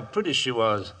tell me how pretty she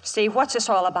was. Steve, what's this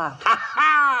all about?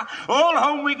 Ha! Old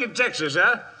home week in Texas,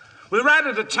 huh? We ride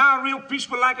into town real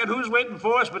peaceful like, and who's waiting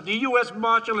for us but the U.S.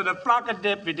 Marshal and a flock of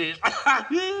deputies.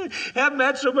 Haven't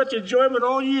had so much enjoyment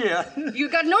all year. You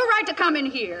got no right to come in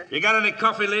here. You got any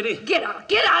coffee, lady? Get out.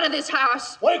 Get out of this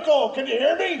house. Waco, can you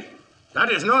hear me?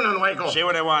 That is Noonan, Waco. See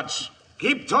what he wants.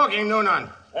 Keep talking, Noonan.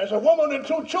 There's a woman and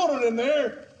 2 children in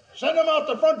there. Send them out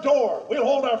the front door. We'll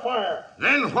hold our fire.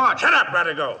 Then what? Shut up,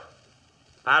 Radigo.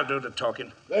 I'll do the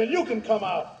talking. Then you can come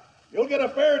out. You'll get a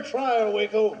fair trial,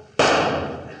 Waco.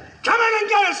 Come in and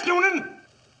get us, Noonan.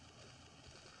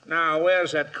 Now,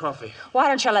 where's that coffee? Why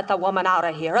don't you let the woman out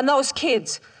of here? And those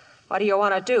kids. What do you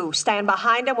want to do? Stand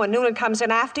behind them when Noonan comes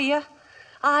in after you?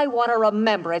 I want to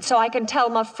remember it so I can tell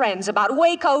my friends about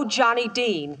Waco Johnny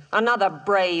Dean, another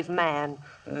brave man.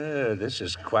 This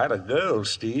is quite a girl,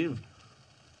 Steve.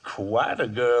 Quite a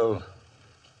girl.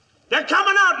 They're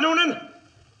coming out, Noonan.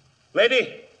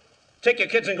 Lady, take your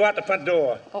kids and go out the front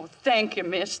door. Oh, thank you,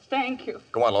 miss. Thank you.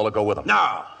 Go on, Lola, go with them.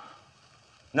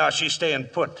 No, she's staying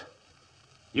put.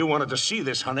 You wanted to see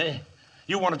this, honey.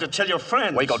 You wanted to tell your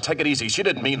friends. Waco, take it easy. She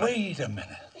didn't mean that.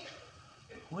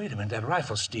 Wait a minute, that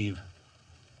rifle, Steve.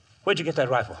 Where'd you get that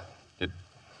rifle? It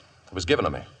was given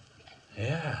to me.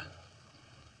 Yeah.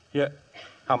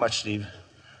 How much, Steve?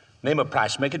 Name a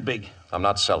price. Make it big. I'm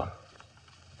not selling.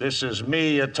 This is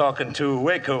me you're talking to,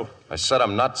 Waco. I said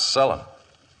I'm not selling.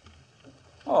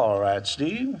 All right,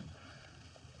 Steve.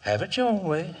 Have it your own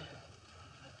way.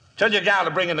 Tell your gal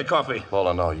to bring in the coffee.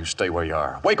 Lola, no, you stay where you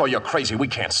are. Waco, you're crazy. We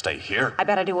can't stay here. I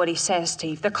better do what he says,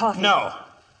 Steve. The coffee. No,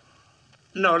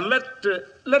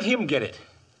 let him get it.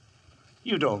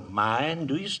 You don't mind,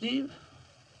 do you, Steve?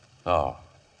 No,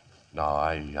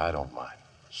 I don't mind.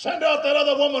 Send out that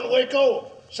other woman,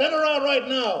 Waco. Send her out right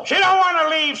now. She don't want to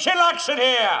leave. She likes it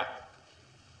here.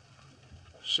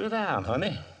 Sit down,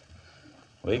 honey.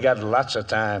 We got lots of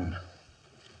time.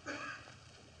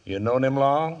 You known him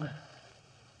long?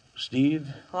 Steve?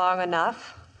 Long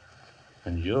enough.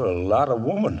 And you're a lot of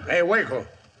woman. Hey, Waco.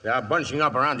 They're bunching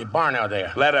up around the barn out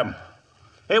there. Let 'em.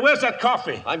 Hey, where's that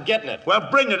coffee? I'm getting it. Well,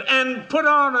 bring it and put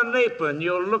on an apron.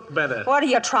 You'll look better. What are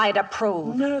you trying to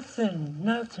prove?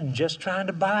 Nothing. Just trying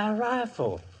to buy a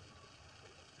rifle.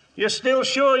 You're still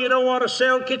sure you don't want to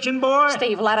sell, kitchen boy?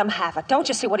 Steve, let him have it. Don't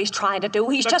you see what he's trying to do?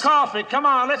 He's just... coffee. Come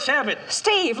on, let's have it.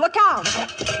 Steve, look out.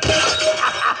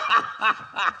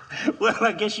 Well,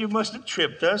 I guess you must have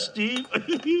tripped, huh, Steve?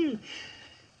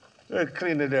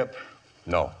 Clean it up.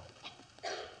 No.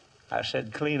 I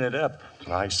said clean it up.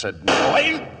 I said no.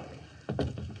 Wait!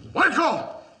 Waco!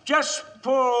 Just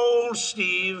poor old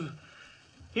Steve.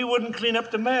 He wouldn't clean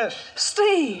up the mess.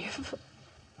 Steve!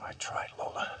 I tried,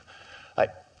 Lola.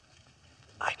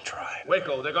 I tried.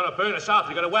 Waco, they're gonna burn us out.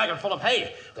 They got a wagon full of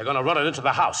hay. They're gonna run it into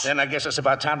the house. Then I guess it's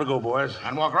about time to go, boys.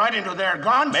 And walk right into their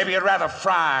guns? Maybe you'd rather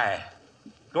fry.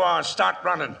 Go on, start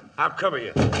running. I'll cover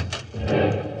you.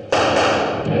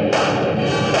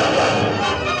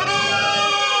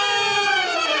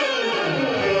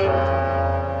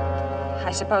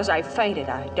 I suppose I fainted.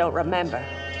 I don't remember.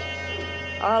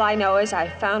 All I know is I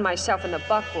found myself in the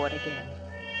buckboard again.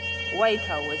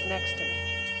 Waco was next to me.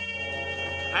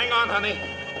 Hang on, honey.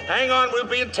 Hang on. We'll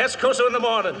be in Tescoso in the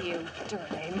morning. You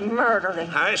dirty, murdering...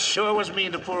 I sure was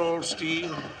mean to poor old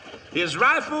Steve. His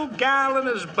rifle, gal, and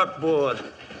his buckboard.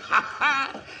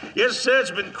 Yes, sir,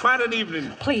 it's been quite an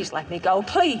evening. Please let me go,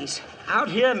 please. Out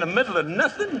here in the middle of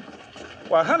nothing?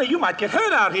 Well, honey, you might get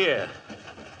hurt out here.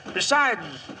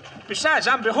 Besides,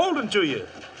 I'm beholden to you.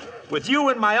 With you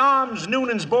in my arms,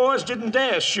 Noonan's boys didn't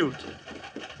dare shoot.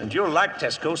 And you'll like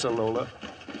Tescoso, Lola.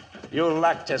 You'll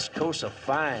like Tescoso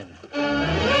fine.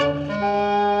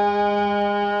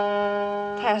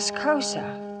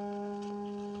 Tascosa.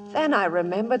 Then I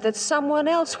remembered that someone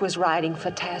else was riding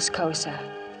for Tascosa.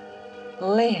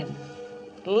 Lynn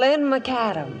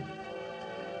McAdam.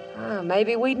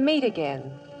 Maybe we'd meet again,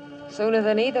 sooner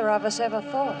than either of us ever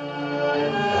thought.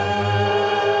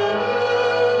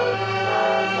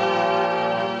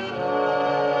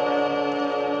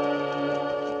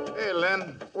 Hey,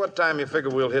 Len, what time you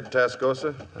figure we'll hit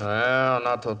Tascosa? Well,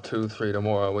 not till 2, 3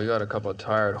 tomorrow. We got a couple of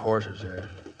tired horses here.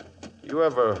 You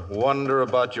ever wonder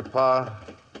about your pa?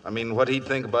 I mean, what he'd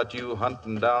think about you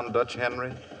hunting down Dutch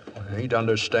Henry? He'd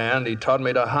understand. He taught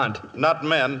me to hunt. Not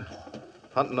men.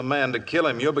 Hunting a man to kill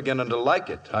him, you're beginning to like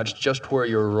it. That's just where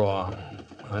you're wrong.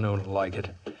 I don't like it.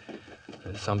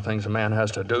 There's some things a man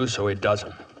has to do, so he does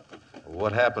them.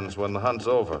 What happens when the hunt's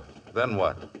over? Then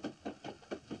what?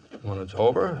 When it's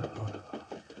over?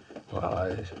 Well,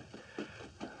 I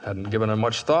hadn't given it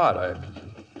much thought.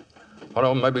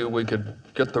 Well, maybe we could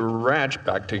get the ranch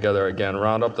back together again,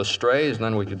 round up the strays, and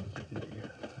then we could...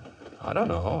 I don't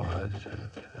know. I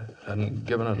hadn't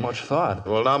given it much thought.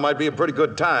 Well, now might be a pretty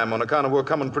good time on account of we're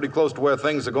coming pretty close to where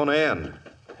things are going to end.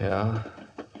 Yeah,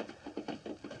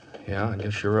 I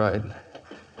guess you're right.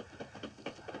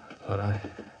 But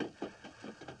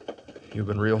you've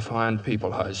been real fine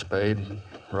people, High Spade,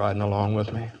 riding along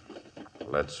with me.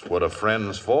 That's what a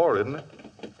friend's for, isn't it?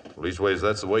 Leastways,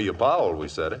 that's the way your pa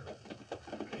always said it.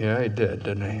 Yeah, he did,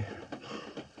 didn't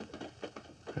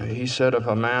he? He said if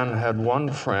a man had one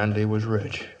friend, he was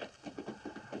rich.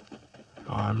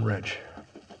 I'm rich.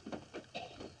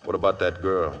 What about that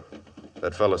girl?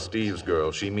 That fella Steve's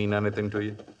girl. She mean anything to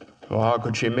you? Well, how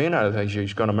could she mean anything?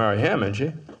 She's going to marry him, isn't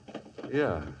she?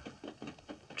 Yeah.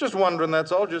 Just wondering,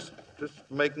 that's all. Just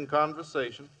making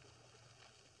conversation.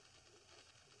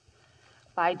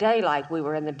 By daylight, we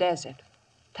were in the desert.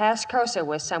 Tascosa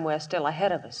was somewhere still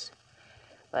ahead of us.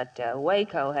 But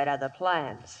Waco had other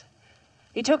plans.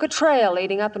 He took a trail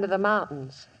leading up into the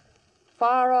mountains.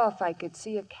 Far off, I could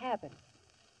see a cabin.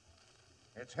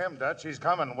 It's him, Dutch. He's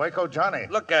coming. Waco Johnny.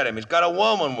 Look at him. He's got a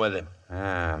woman with him.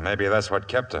 Maybe that's what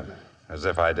kept him. As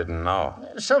if I didn't know.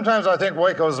 Sometimes I think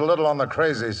Waco's a little on the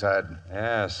crazy side.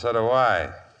 Yeah, so do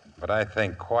I. But I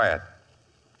think quiet.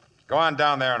 Go on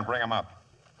down there and bring him up.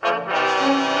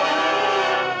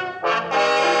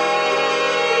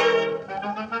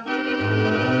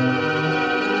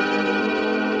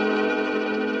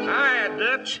 Hiya,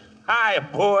 Dutch. Hiya,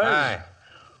 boys. Hi.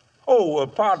 Oh,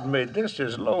 pardon me. This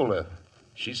is Lola.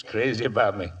 She's crazy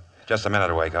about me. Just a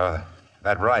minute, Waco.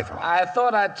 That rifle. I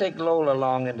thought I'd take Lola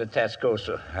along into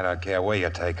Tascosa. I don't care where you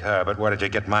take her, but where did you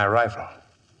get my rifle?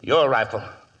 Your rifle?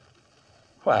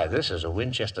 Why, this is a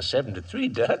Winchester 73,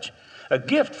 Dutch. A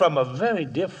gift from a very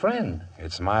dear friend.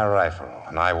 It's my rifle,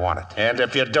 and I want it. And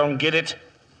if you don't get it?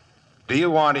 Do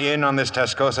you want in on this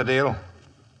Tascosa deal?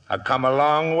 I've come a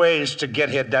long ways to get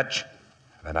here, Dutch.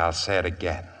 Then I'll say it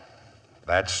again.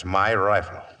 That's my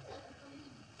rifle.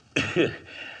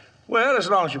 Well, as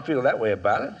long as you feel that way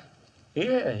about it.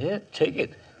 Yeah, take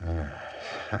it.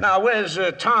 Now, where's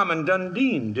Tom and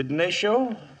Dundee? Didn't they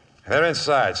show? They're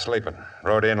inside, sleeping.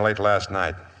 Rode in late last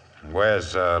night.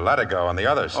 Where's Latigo and the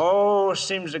others? Oh,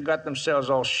 seems they got themselves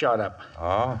all shot up.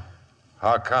 Oh?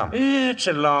 How come? It's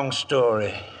a long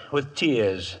story, with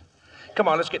tears. Come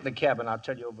on, let's get in the cabin. I'll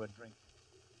tell you over a drink.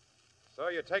 So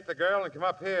you take the girl and come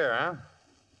up here, huh?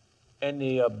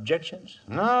 Any objections?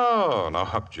 No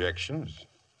objections.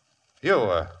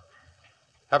 You,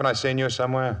 haven't I seen you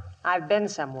somewhere? I've been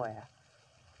somewhere.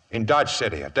 In Dodge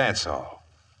City, a dance hall.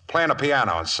 Playing the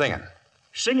piano and singing.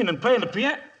 Singing and playing the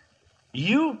piano?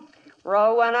 You?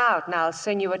 Roll one out, and I'll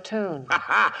sing you a tune.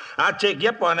 I'll take you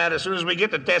up on that as soon as we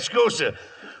get to Tascosa.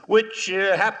 Which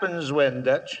happens when,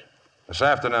 Dutch? This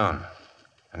afternoon.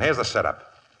 And here's the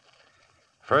setup.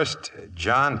 First,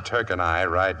 John, Turk, and I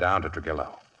ride down to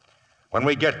Trujillo. When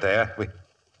we get there,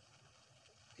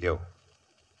 You.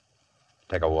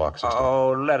 Take a walk, sister.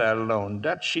 Oh, let her alone,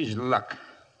 Dutch. She's luck.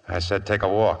 I said take a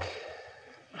walk.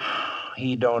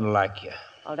 He don't like you.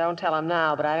 Well, don't tell him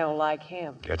now, but I don't like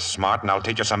him. Get smart, and I'll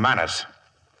teach you some manners.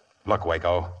 Look,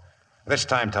 Waco, this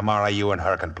time tomorrow, you and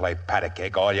her can play patty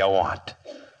cake all you want.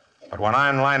 But when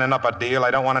I'm lining up a deal,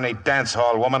 I don't want any dance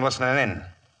hall woman listening in.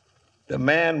 The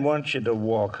man wants you to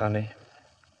walk, honey.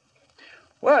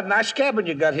 Well, nice cabin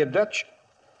you got here, Dutch.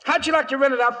 How'd you like to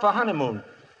rent it out for honeymoon?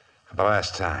 For the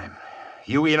last time.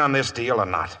 You in on this deal or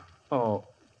not? Oh,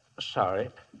 sorry.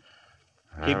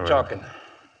 Keep All right. talking.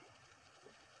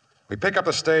 We pick up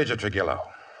the stage at Trujillo.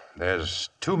 There's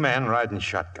 2 men riding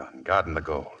shotgun, guarding the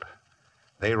gold.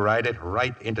 They ride it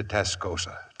right into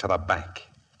Tascosa, to the bank.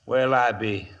 Where'll I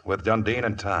be? With Dundee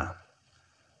and Tom.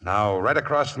 Now, right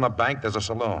across from the bank, there's a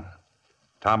saloon.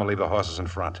 Tom will leave the horses in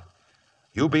front.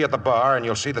 You be at the bar, and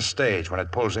you'll see the stage when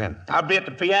it pulls in. I'll be at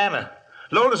the piano.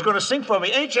 Lola's going to sing for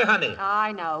me, ain't you, honey?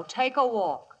 I know. Take a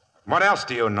walk. What else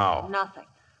do you know? Nothing.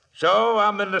 So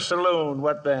I'm in the saloon.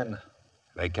 What then?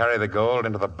 They carry the gold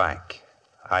into the bank.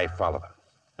 I follow them.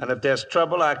 And if there's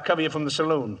trouble, I cover you from the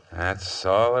saloon. That's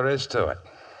all there is to it.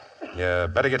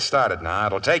 You better get started now.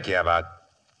 It'll take you about...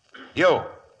 You!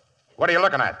 What are you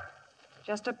looking at?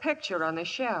 Just a picture on the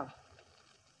shelf.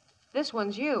 This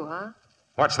one's you, huh?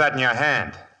 What's that in your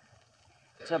hand?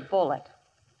 It's a bullet.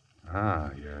 Ah,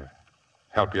 you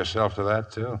help yourself to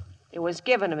that, too? It was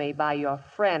given to me by your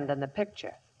friend in the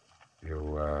picture.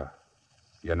 You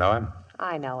know him?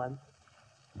 I know him.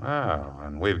 Well,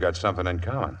 and we've got something in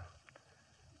common.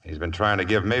 He's been trying to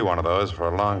give me one of those for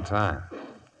a long time.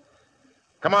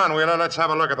 Come on, Wheeler, let's have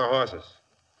a look at the horses.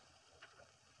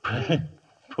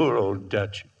 Poor old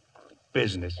Dutch.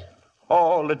 Business.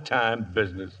 All the time,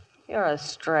 business. You're a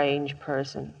strange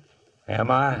person. Am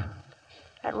I?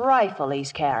 That rifle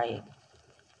he's carrying.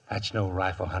 That's no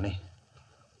rifle, honey.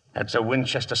 That's a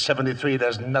Winchester 73.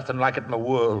 There's nothing like it in the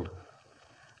world.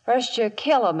 First you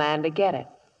kill a man to get it.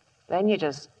 Then you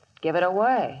just give it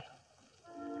away.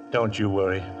 Don't you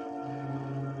worry.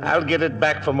 I'll get it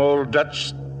back from old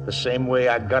Dutch the same way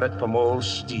I got it from old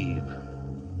Steve.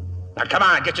 Now, come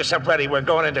on, get yourself ready. We're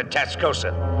going into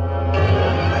Tascosa.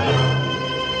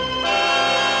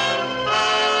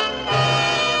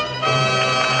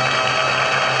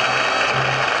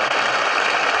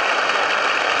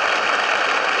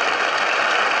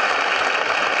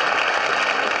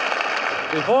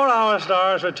 Before our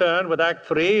stars return with Act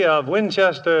 3 of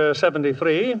Winchester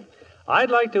 73, I'd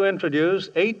like to introduce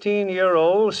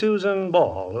 18-year-old Susan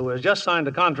Ball, who has just signed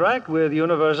a contract with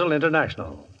Universal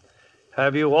International.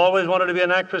 Have you always wanted to be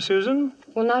an actress, Susan?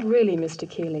 Well, not really, Mr.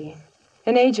 Keeley.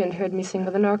 An agent heard me sing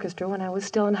with an orchestra when I was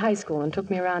still in high school and took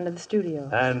me around to the studio.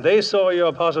 And they saw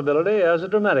your possibility as a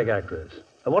dramatic actress.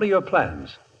 What are your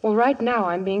plans? Well, right now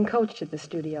I'm being coached at the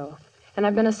studio, and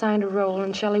I've been assigned a role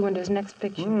in Shelley Winter's next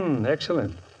picture.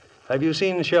 Excellent. Have you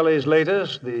seen Shelley's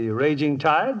latest, The Raging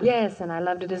Tide? Yes, and I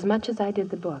loved it as much as I did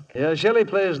the book. Yeah, Shelley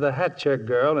plays the hat-check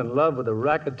girl in love with the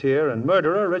racketeer and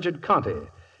murderer Richard Conte.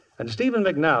 And Stephen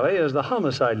McNally is the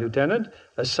homicide lieutenant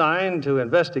assigned to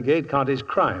investigate Conte's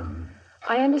crime.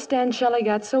 I understand Shelley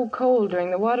got so cold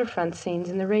during the waterfront scenes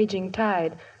in The Raging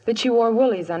Tide that she wore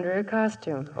woolies under her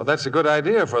costume. Well, that's a good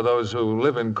idea for those who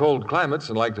live in cold climates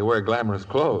and like to wear glamorous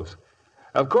clothes.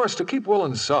 Of course, to keep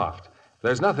woolen soft,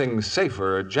 there's nothing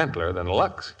safer or gentler than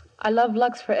Lux. I love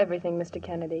Lux for everything, Mr.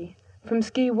 Kennedy. From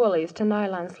ski woolies to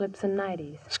nylon slips and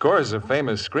nighties. Scores of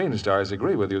famous screen stars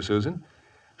agree with you, Susan.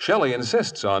 Shelley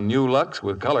insists on new Lux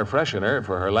with color freshener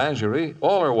for her lingerie,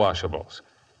 all her washables.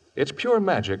 It's pure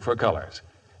magic for colors.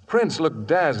 Prints look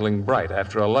dazzling bright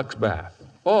after a Lux bath.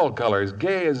 All colors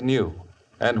gay as new.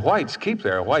 And whites keep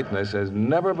their whiteness as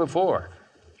never before.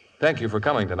 Thank you for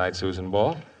coming tonight, Susan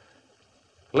Ball.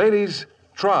 Ladies,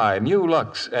 try new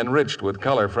Lux enriched with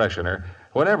color freshener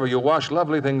whenever you wash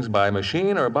lovely things by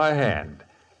machine or by hand.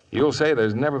 You'll say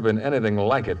there's never been anything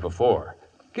like it before.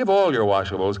 Give all your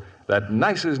washables that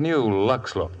nice as new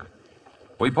Lux look.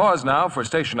 We pause now for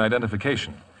station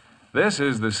identification. This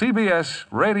is the CBS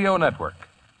Radio Network.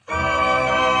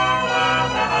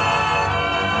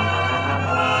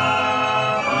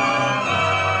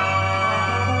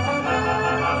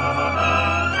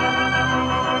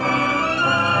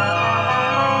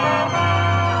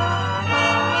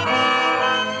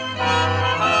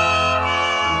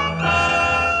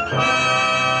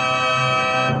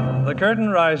 The curtain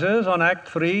rises on Act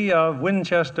 3 of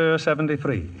Winchester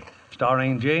 73,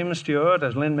 starring James Stewart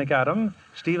as Lynn McAdam,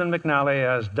 Stephen McNally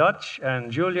as Dutch,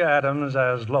 and Julia Adams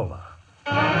as Lola.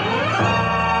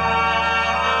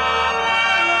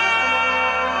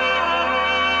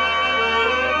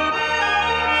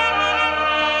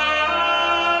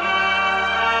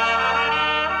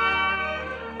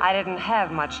 I didn't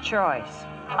have much choice.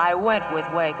 I went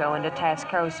with Waco into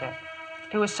Tascosa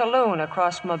to a saloon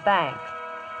across from a bank.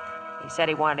 He said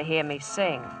he wanted to hear me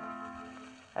sing.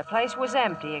 The place was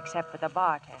empty except for the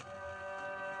bartender.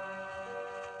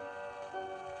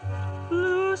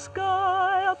 Blue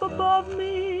sky up above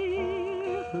me,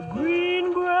 the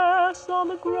green grass on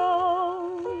the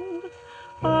ground.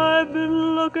 I've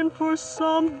been looking for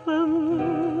something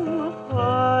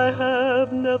I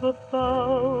have never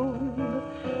found,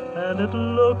 and it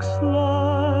looks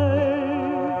like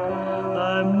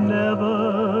I'm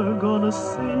never gonna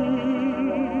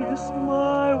cease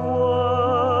my wandering,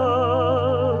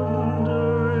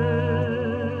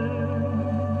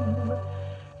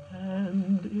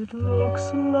 and it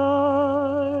looks like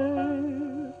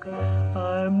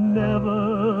I'm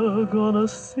never gonna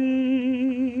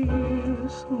cease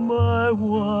my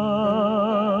wandering.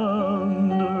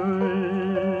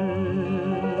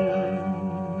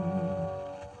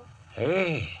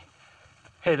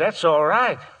 Hey, that's all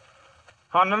right.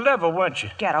 On the level, weren't you?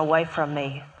 Get away from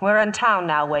me. We're in town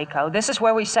now, Waco. This is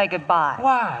where we say goodbye.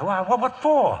 Why? What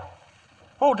for?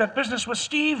 Oh, that business with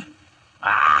Steve?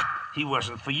 He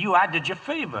wasn't for you. I did you a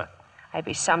favor.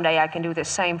 Maybe someday I can do the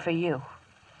same for you.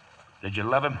 Did you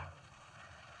love him?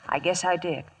 I guess I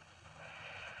did.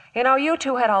 You know, you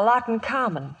two had a lot in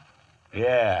common.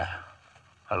 Yeah,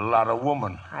 a lot of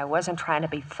woman. I wasn't trying to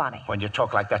be funny. When you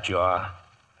talk like that, you are.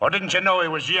 Or didn't you know he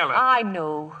was yelling? I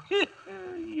knew.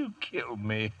 You killed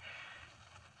me.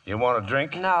 You want a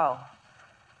drink? No.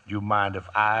 You mind if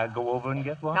I go over and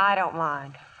get one? I don't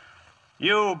mind.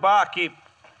 You, barkeep.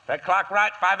 That clock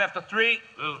right? 5 after 3?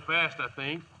 A little fast, I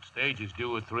think. Stage is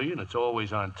due at 3, and it's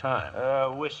always on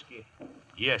time. Whiskey.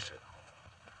 Yes, sir.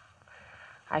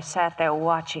 I sat there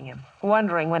watching him,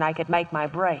 wondering when I could make my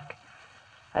break.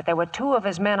 That there were 2 of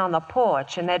his men on the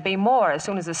porch, and there'd be more as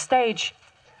soon as the stage...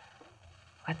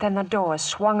 But then the doors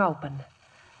swung open,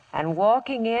 and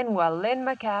walking in were Lynn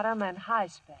McAdam and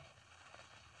Highspay.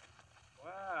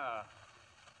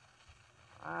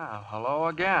 Wow, hello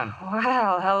again.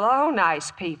 Well, hello,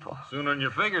 nice people. Sooner than you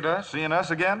figured, huh? Seeing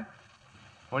us again?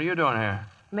 What are you doing here?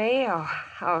 Me?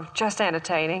 Oh, just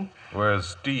entertaining. Where's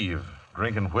Steve?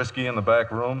 Drinking whiskey in the back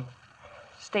room?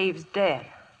 Steve's dead.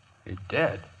 He's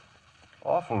dead?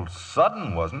 Awful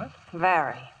sudden, wasn't it?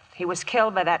 Very. He was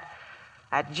killed by that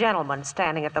gentleman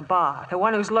standing at the bar, the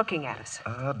one who's looking at us.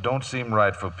 Don't seem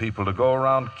right for people to go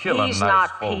around killing He's nice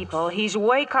not folks. people. He's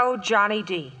Waco Johnny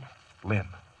Dean. Lynn,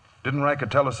 didn't Riker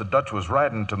tell us the Dutch was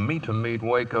riding to meet... To meet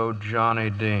Waco Johnny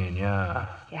Dean, yeah.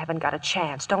 You haven't got a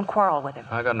chance. Don't quarrel with him.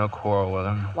 I got no quarrel with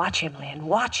him. Watch him, Lynn.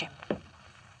 Watch him.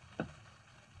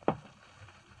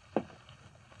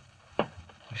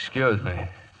 Excuse me.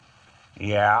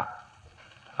 Yeah?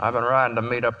 I've been riding to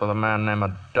meet up with a man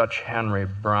named Dutch Henry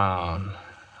Brown.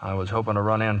 I was hoping to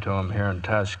run into him here in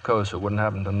Tascosa. Wouldn't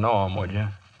happen to know him, would you?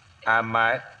 I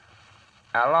might.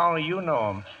 How long do you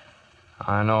know him?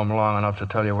 I know him long enough to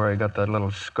tell you where he got that little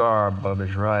scar above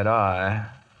his right eye.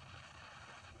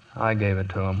 I gave it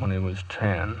to him when he was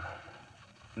 10.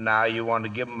 Now you want to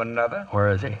give him another? Where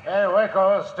is he? Hey,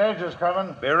 Waco, stage is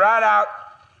coming. Be right out.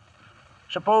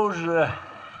 Suppose I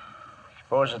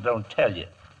don't tell you.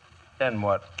 Then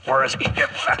what? Where is he?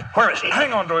 Where is he?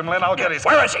 Hang on to him, Lynn. I'll get his...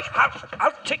 Where is he?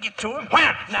 I'll take you to him.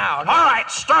 When? Now. All right,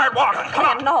 start walking. Come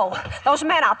on. No. Those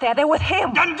men out there, they're with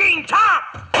him. Dundee, Tom!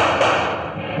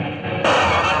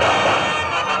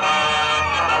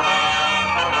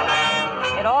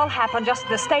 It all happened just as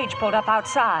the stage pulled up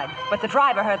outside. But the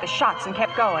driver heard the shots and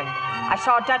kept going. I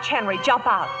saw Dutch Henry jump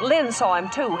out. Lynn saw him,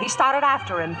 too. He started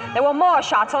after him. There were more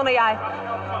shots, only I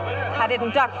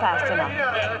didn't duck fast enough.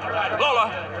 Lola!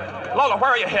 Lola,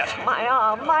 where are you hit? My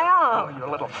arm, my arm. Oh, you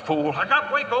little fool. I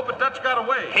got Waco, but Dutch got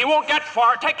away. He won't get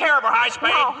far. Take care of her, High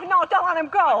Spade. No, don't let him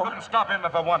go. I couldn't stop him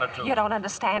if I wanted to. You don't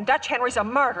understand. Dutch Henry's a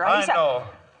murderer. I He's know.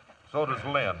 So does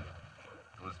Lynn.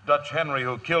 It was Dutch Henry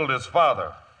who killed his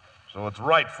father. So it's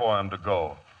right for him to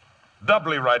go.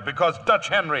 Doubly right, because Dutch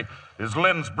Henry is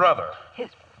Lynn's brother. His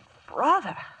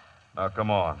brother? Now, come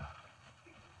on.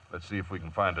 Let's see if we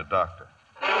can find a doctor.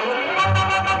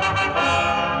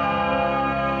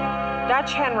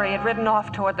 Dutch Henry had ridden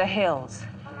off toward the hills.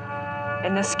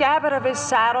 In the scabbard of his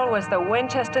saddle was the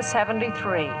Winchester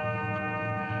 73.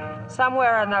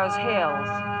 Somewhere in those hills,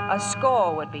 a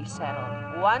score would be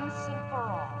settled, once and for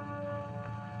all.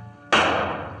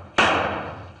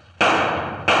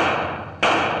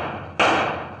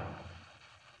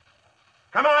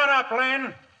 Come on up,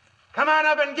 Lynn. Come on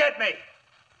up and get me.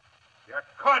 You're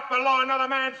caught below another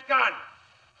man's gun.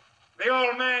 The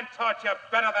old man taught you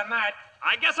better than that.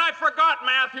 I guess I forgot,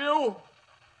 Matthew.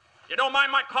 You don't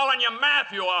mind my calling you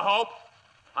Matthew, I hope.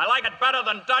 I like it better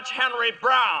than Dutch Henry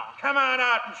Brown. Come on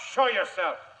out and show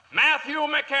yourself. Matthew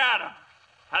McAdam.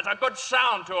 Has a good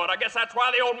sound to it. I guess that's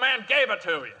why the old man gave it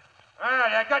to you. Well,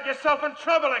 you got yourself in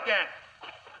trouble again.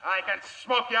 I can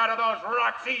smoke you out of those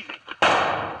rocks easy.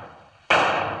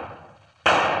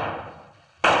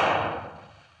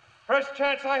 First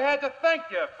chance I had to thank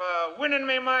you for winning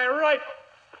me my rifle.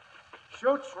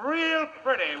 Shoots real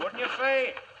pretty, wouldn't you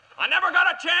say? I never got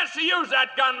a chance to use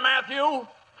that gun, Matthew.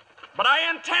 But I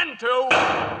intend to.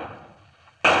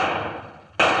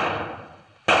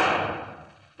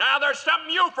 Now, there's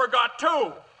something you forgot,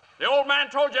 too. The old man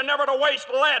told you never to waste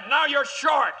lead. Now you're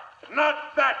short.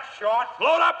 Not that short.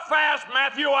 Load up fast,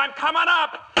 Matthew. I'm coming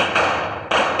up.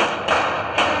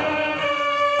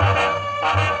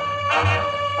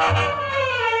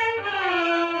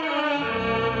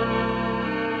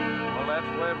 Well, that's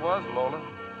the way it was, Lola.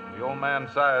 The old man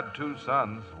sired 2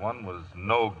 sons. One was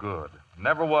no good.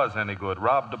 Never was any good.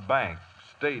 Robbed a bank,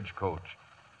 stagecoach.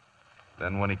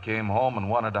 Then when he came home and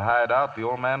wanted to hide out, the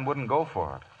old man wouldn't go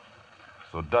for it.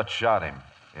 So Dutch shot him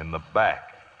in the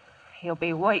back. He'll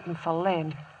be waiting for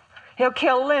Lynn. He'll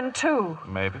kill Lynn, too.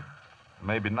 Maybe.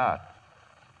 Maybe not.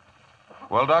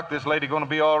 Well, Doc, this lady going to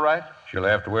be all right? She'll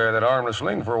have to wear that armless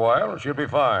sling for a while, and she'll be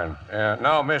fine.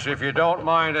 Now, miss, if you don't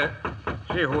mind,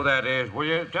 see who that is, will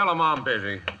you? Tell him I'm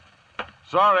busy.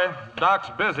 Sorry, Doc's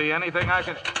busy. Anything I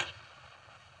can...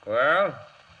 Well,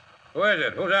 who is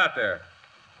it? Who's out there?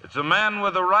 It's a man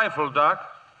with a rifle, Doc.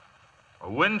 A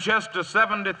Winchester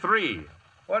 73.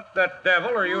 What the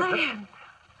devil are you... Lynn.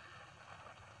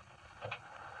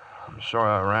 I'm sorry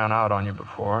I ran out on you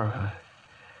before.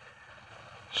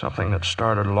 Something that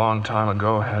started a long time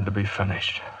ago had to be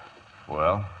finished.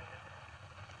 Well,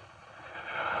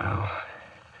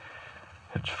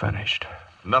 it's finished.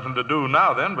 nothing to do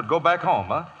now, then, but go back home,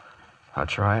 huh?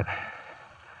 That's right.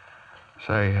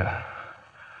 Say,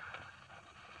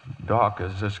 Doc,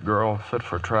 is this girl fit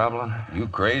for traveling? You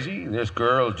crazy? This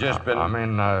girl's just been... I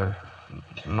mean,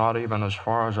 not even as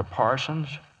far as a Parsons?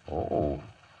 Oh,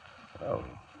 well,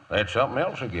 that's something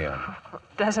else again.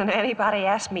 Doesn't anybody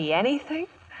ask me anything?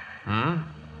 Hmm?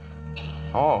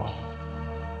 Oh,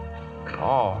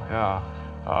 yeah.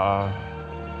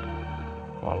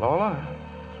 Well, Lola?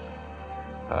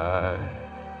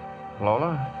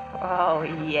 Lola? Oh,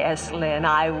 yes, Lynn,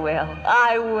 I will.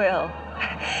 I will.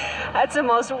 That's the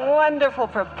most wonderful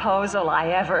proposal I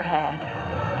ever had.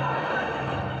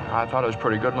 I thought it was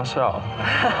pretty good myself.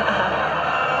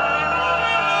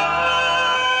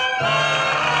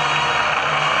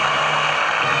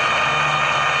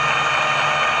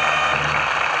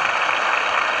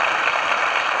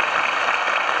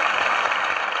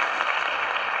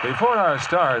 Before our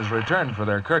stars return for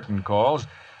their curtain calls,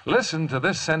 listen to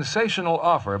this sensational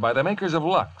offer by the makers of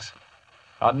Lux.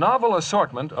 A novel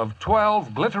assortment of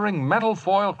 12 glittering metal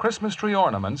foil Christmas tree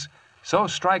ornaments, so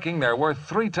striking they're worth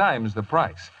 3 times the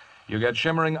price. You get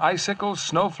shimmering icicles,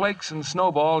 snowflakes, and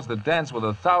snowballs that dance with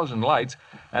 1,000 lights,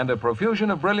 and a profusion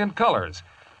of brilliant colors.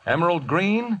 Emerald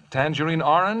green, tangerine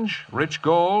orange, rich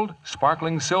gold,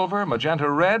 sparkling silver, magenta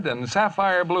red, and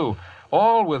sapphire blue,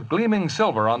 all with gleaming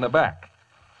silver on the back.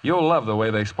 You'll love the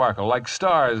way they sparkle, like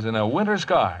stars in a winter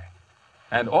sky.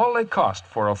 And all they cost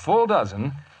for a full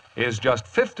dozen is just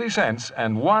 50 cents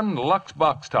and 1 Lux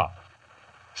box top.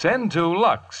 Send to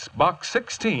Lux, Box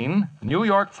 16, New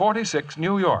York 46,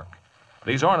 New York.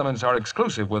 These ornaments are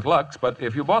exclusive with Lux, but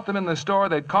if you bought them in the store,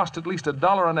 they'd cost at least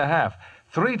 $1.50,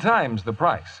 3 times the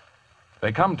price.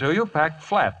 They come to you packed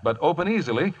flat, but open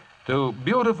easily to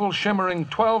beautiful, shimmering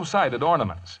 12-sided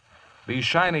ornaments. These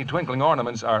shiny, twinkling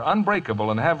ornaments are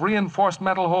unbreakable and have reinforced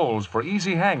metal holes for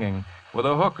easy hanging with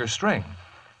a hook or string.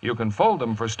 You can fold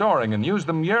them for storing and use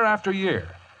them year after year.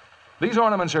 These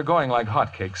ornaments are going like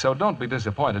hotcakes, so don't be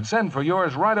disappointed. Send for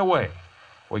yours right away.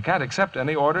 We can't accept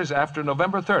any orders after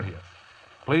November 30th.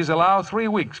 Please allow 3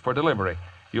 weeks for delivery.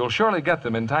 You'll surely get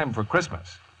them in time for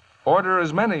Christmas. Order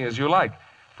as many as you like.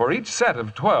 For each set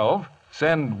of 12,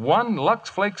 send 1 Lux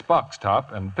Flakes box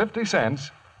top and 50 cents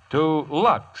to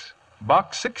Lux,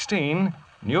 Box 16,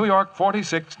 New York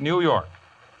 46, New York.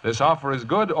 This offer is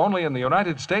good only in the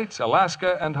United States,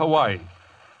 Alaska, and Hawaii.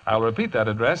 I'll repeat that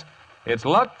address. It's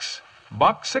Lux,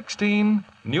 Box 16,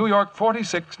 New York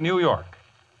 46, New York.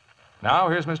 Now,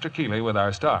 here's Mr. Keeley with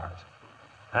our stars.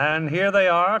 And here they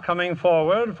are coming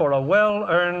forward for a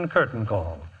well-earned curtain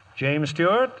call. James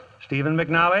Stewart, Stephen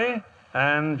McNally,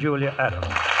 and Julia Adams.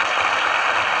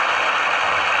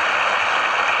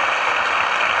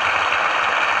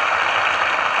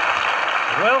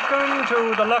 Welcome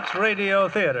to the Lux Radio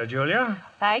Theater, Julia.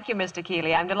 Thank you, Mr.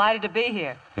 Keeley. I'm delighted to be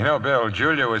here. You know, Bill,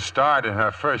 Julia was starred in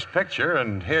her first picture,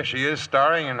 and here she is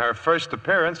starring in her first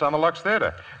appearance on the Lux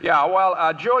Theater. Yeah,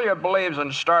 well, Julia believes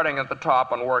in starting at the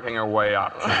top and working her way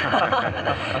up.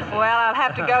 Well, I'll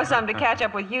have to go some to catch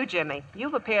up with you, Jimmy.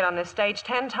 You've appeared on this stage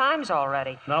 10 times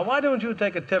already. Now, why don't you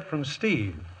take a tip from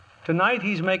Steve? Tonight,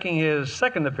 he's making his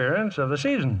second appearance of the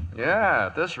season. Yeah,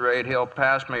 at this rate, he'll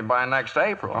pass me by next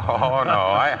April. Oh, no,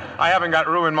 I haven't got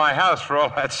room in my house for all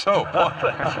that soap.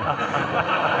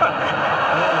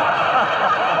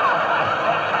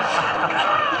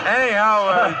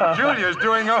 Anyhow, Julia's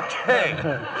doing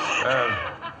okay.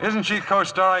 Isn't she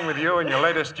co-starring with you in your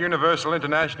latest Universal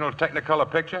International Technicolor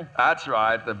picture? That's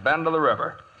right, The Bend of the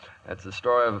River. It's the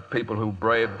story of people who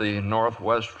braved the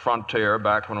Northwest frontier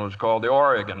back when it was called the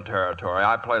Oregon Territory.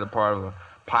 I played the part of a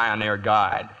pioneer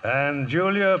guide. And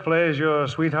Julia plays your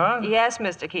sweetheart? Yes,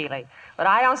 Mr. Keeley. But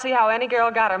I don't see how any girl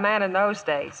got her man in those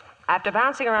days. After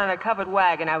bouncing around in a covered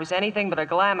wagon, I was anything but a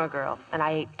glamour girl, and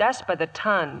I ate dust by the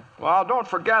ton. Well, don't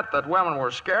forget that women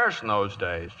were scarce in those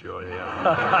days, Julia.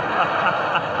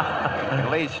 At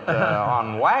least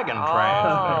on wagon trains.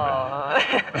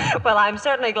 Oh. Well, I'm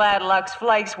certainly glad Lux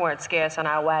Flakes weren't scarce on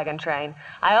our wagon train.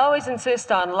 I always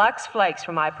insist on Lux Flakes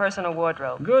for my personal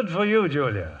wardrobe. Good for you,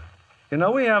 Julia. You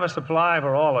know, we have a supply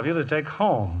for all of you to take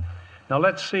home. Now,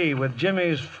 let's see, with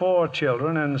Jimmy's 4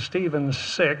 children and Stephen's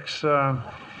 6,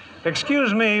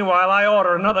 excuse me while I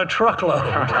order another truckload.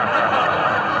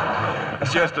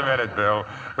 Just a minute, Bill.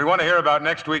 We want to hear about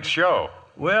next week's show.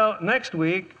 Well, next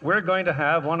week, we're going to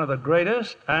have one of the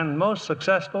greatest and most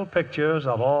successful pictures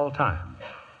of all time.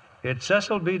 It's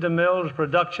Cecil B. DeMille's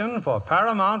production for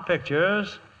Paramount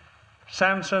Pictures,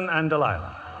 Samson and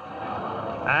Delilah.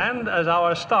 And as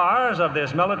our stars of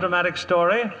this melodramatic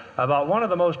story about one of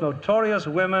the most notorious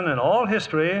women in all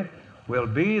history will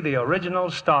be the original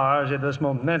stars in this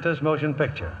momentous motion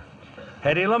picture,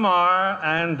 Hedy Lamarr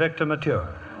and Victor Mature.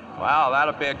 Well,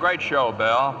 that'll be a great show,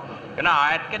 Bill. Good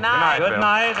night. Good night. Good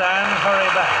night, and hurry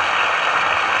back.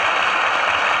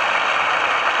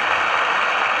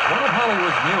 One of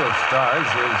Hollywood's newest stars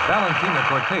is Valentina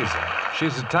Cortese.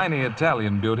 She's a tiny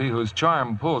Italian beauty whose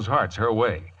charm pulls hearts her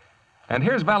way. And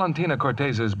here's Valentina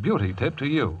Cortese's beauty tip to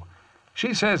you.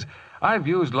 She says, I've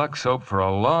used Lux soap for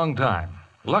a long time.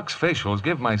 Lux facials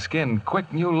give my skin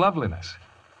quick new loveliness.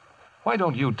 Why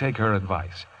don't you take her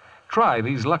advice? Try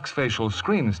these Lux facial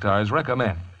Screen Stars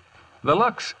recommend. The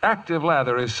Lux Active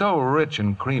Lather is so rich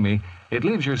and creamy, it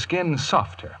leaves your skin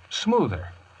softer, smoother,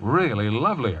 really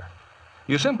lovelier.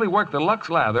 You simply work the Lux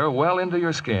Lather well into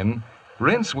your skin,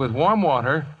 rinse with warm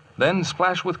water, then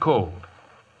splash with cold.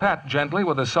 Pat gently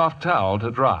with a soft towel to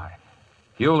dry.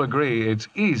 You'll agree it's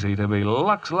easy to be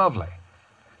Lux lovely.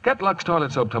 Get Lux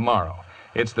Toilet Soap tomorrow.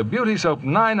 It's the beauty soap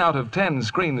 9 out of 10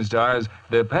 Screen Stars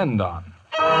depend on.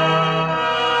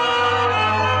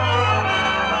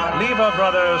 Lever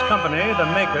Brothers Company, the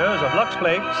makers of Lux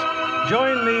Flakes,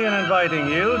 join me in inviting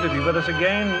you to be with us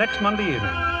again next Monday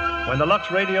evening when the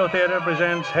Lux Radio Theater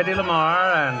presents Hedy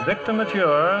Lamarr and Victor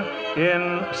Mature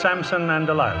in Samson and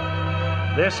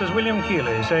Delilah. This is William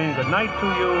Keeley saying good night to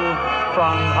you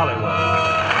from Hollywood.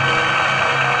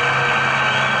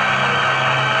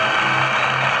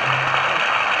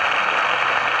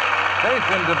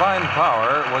 Faith in divine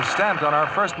power was stamped on our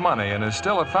first money and is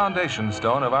still a foundation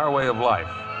stone of our way of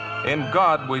life. In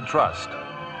God we trust.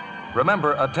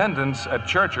 Remember, attendance at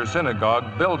church or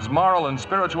synagogue builds moral and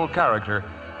spiritual character,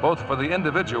 both for the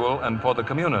individual and for the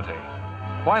community.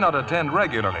 Why not attend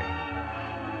regularly?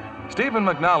 Stephen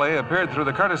McNally appeared through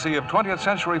the courtesy of 20th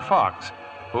Century Fox,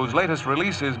 whose latest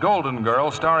release is Golden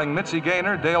Girl, starring Mitzi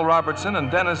Gaynor, Dale Robertson, and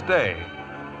Dennis Day.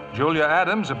 Julia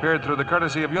Adams appeared through the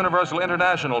courtesy of Universal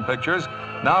International Pictures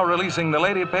Now releasing The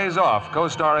Lady Pays Off,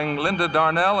 co-starring Linda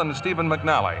Darnell and Stephen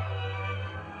McNally.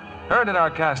 Heard in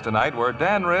our cast tonight were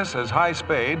Dan Riss as High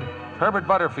Spade, Herbert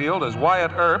Butterfield as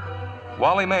Wyatt Earp,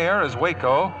 Wally Mayer as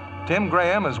Waco, Tim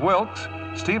Graham as Wilkes,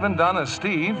 Stephen Dunn as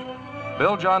Steve,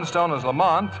 Bill Johnstone as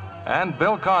Lamont, and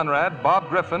Bill Conrad, Bob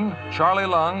Griffin, Charlie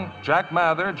Lung, Jack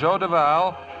Mather, Joe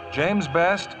Duvall, James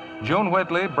Best, June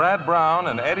Whitley, Brad Brown,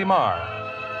 and Eddie Marr.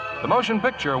 The motion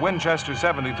picture Winchester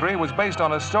 73 was based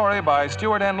on a story by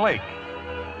Stuart N. Lake.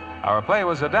 Our play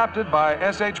was adapted by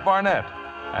S.H. Barnett,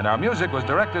 and our music was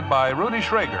directed by Rudy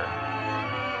Schrager.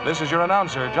 This is your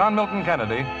announcer, John Milton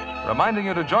Kennedy, reminding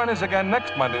you to join us again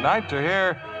next Monday night to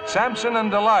hear Samson and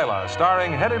Delilah,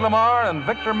 starring Hedy Lamarr and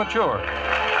Victor Mature.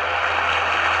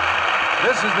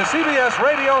 This is the CBS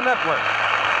Radio Network.